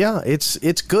it's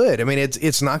good. I mean,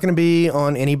 it's not going to be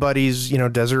on anybody's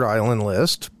desert island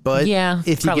list, but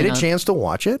if you get a chance to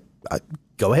watch it.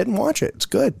 Go ahead and watch it. It's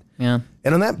good. Yeah.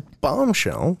 And on that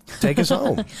bombshell, take us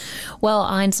home. Well,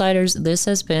 Hindsighters, this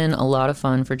has been a lot of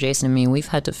fun for Jason and me. We've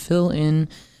had to fill in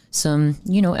some,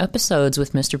 episodes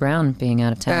with Mr. Brown being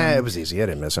out of town. It was easy. I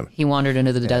didn't miss him. He wandered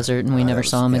into the desert and we never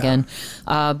saw him again.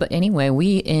 But anyway,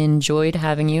 we enjoyed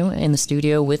having you in the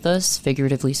studio with us,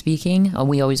 figuratively speaking.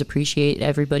 We always appreciate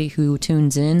everybody who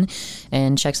tunes in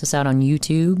and checks us out on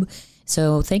YouTube.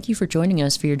 So thank you for joining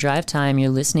us for your drive time,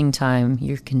 your listening time,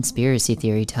 your conspiracy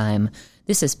theory time.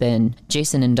 This has been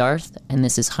Jason and Darth, and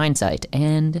this is Hindsight,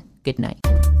 and good night.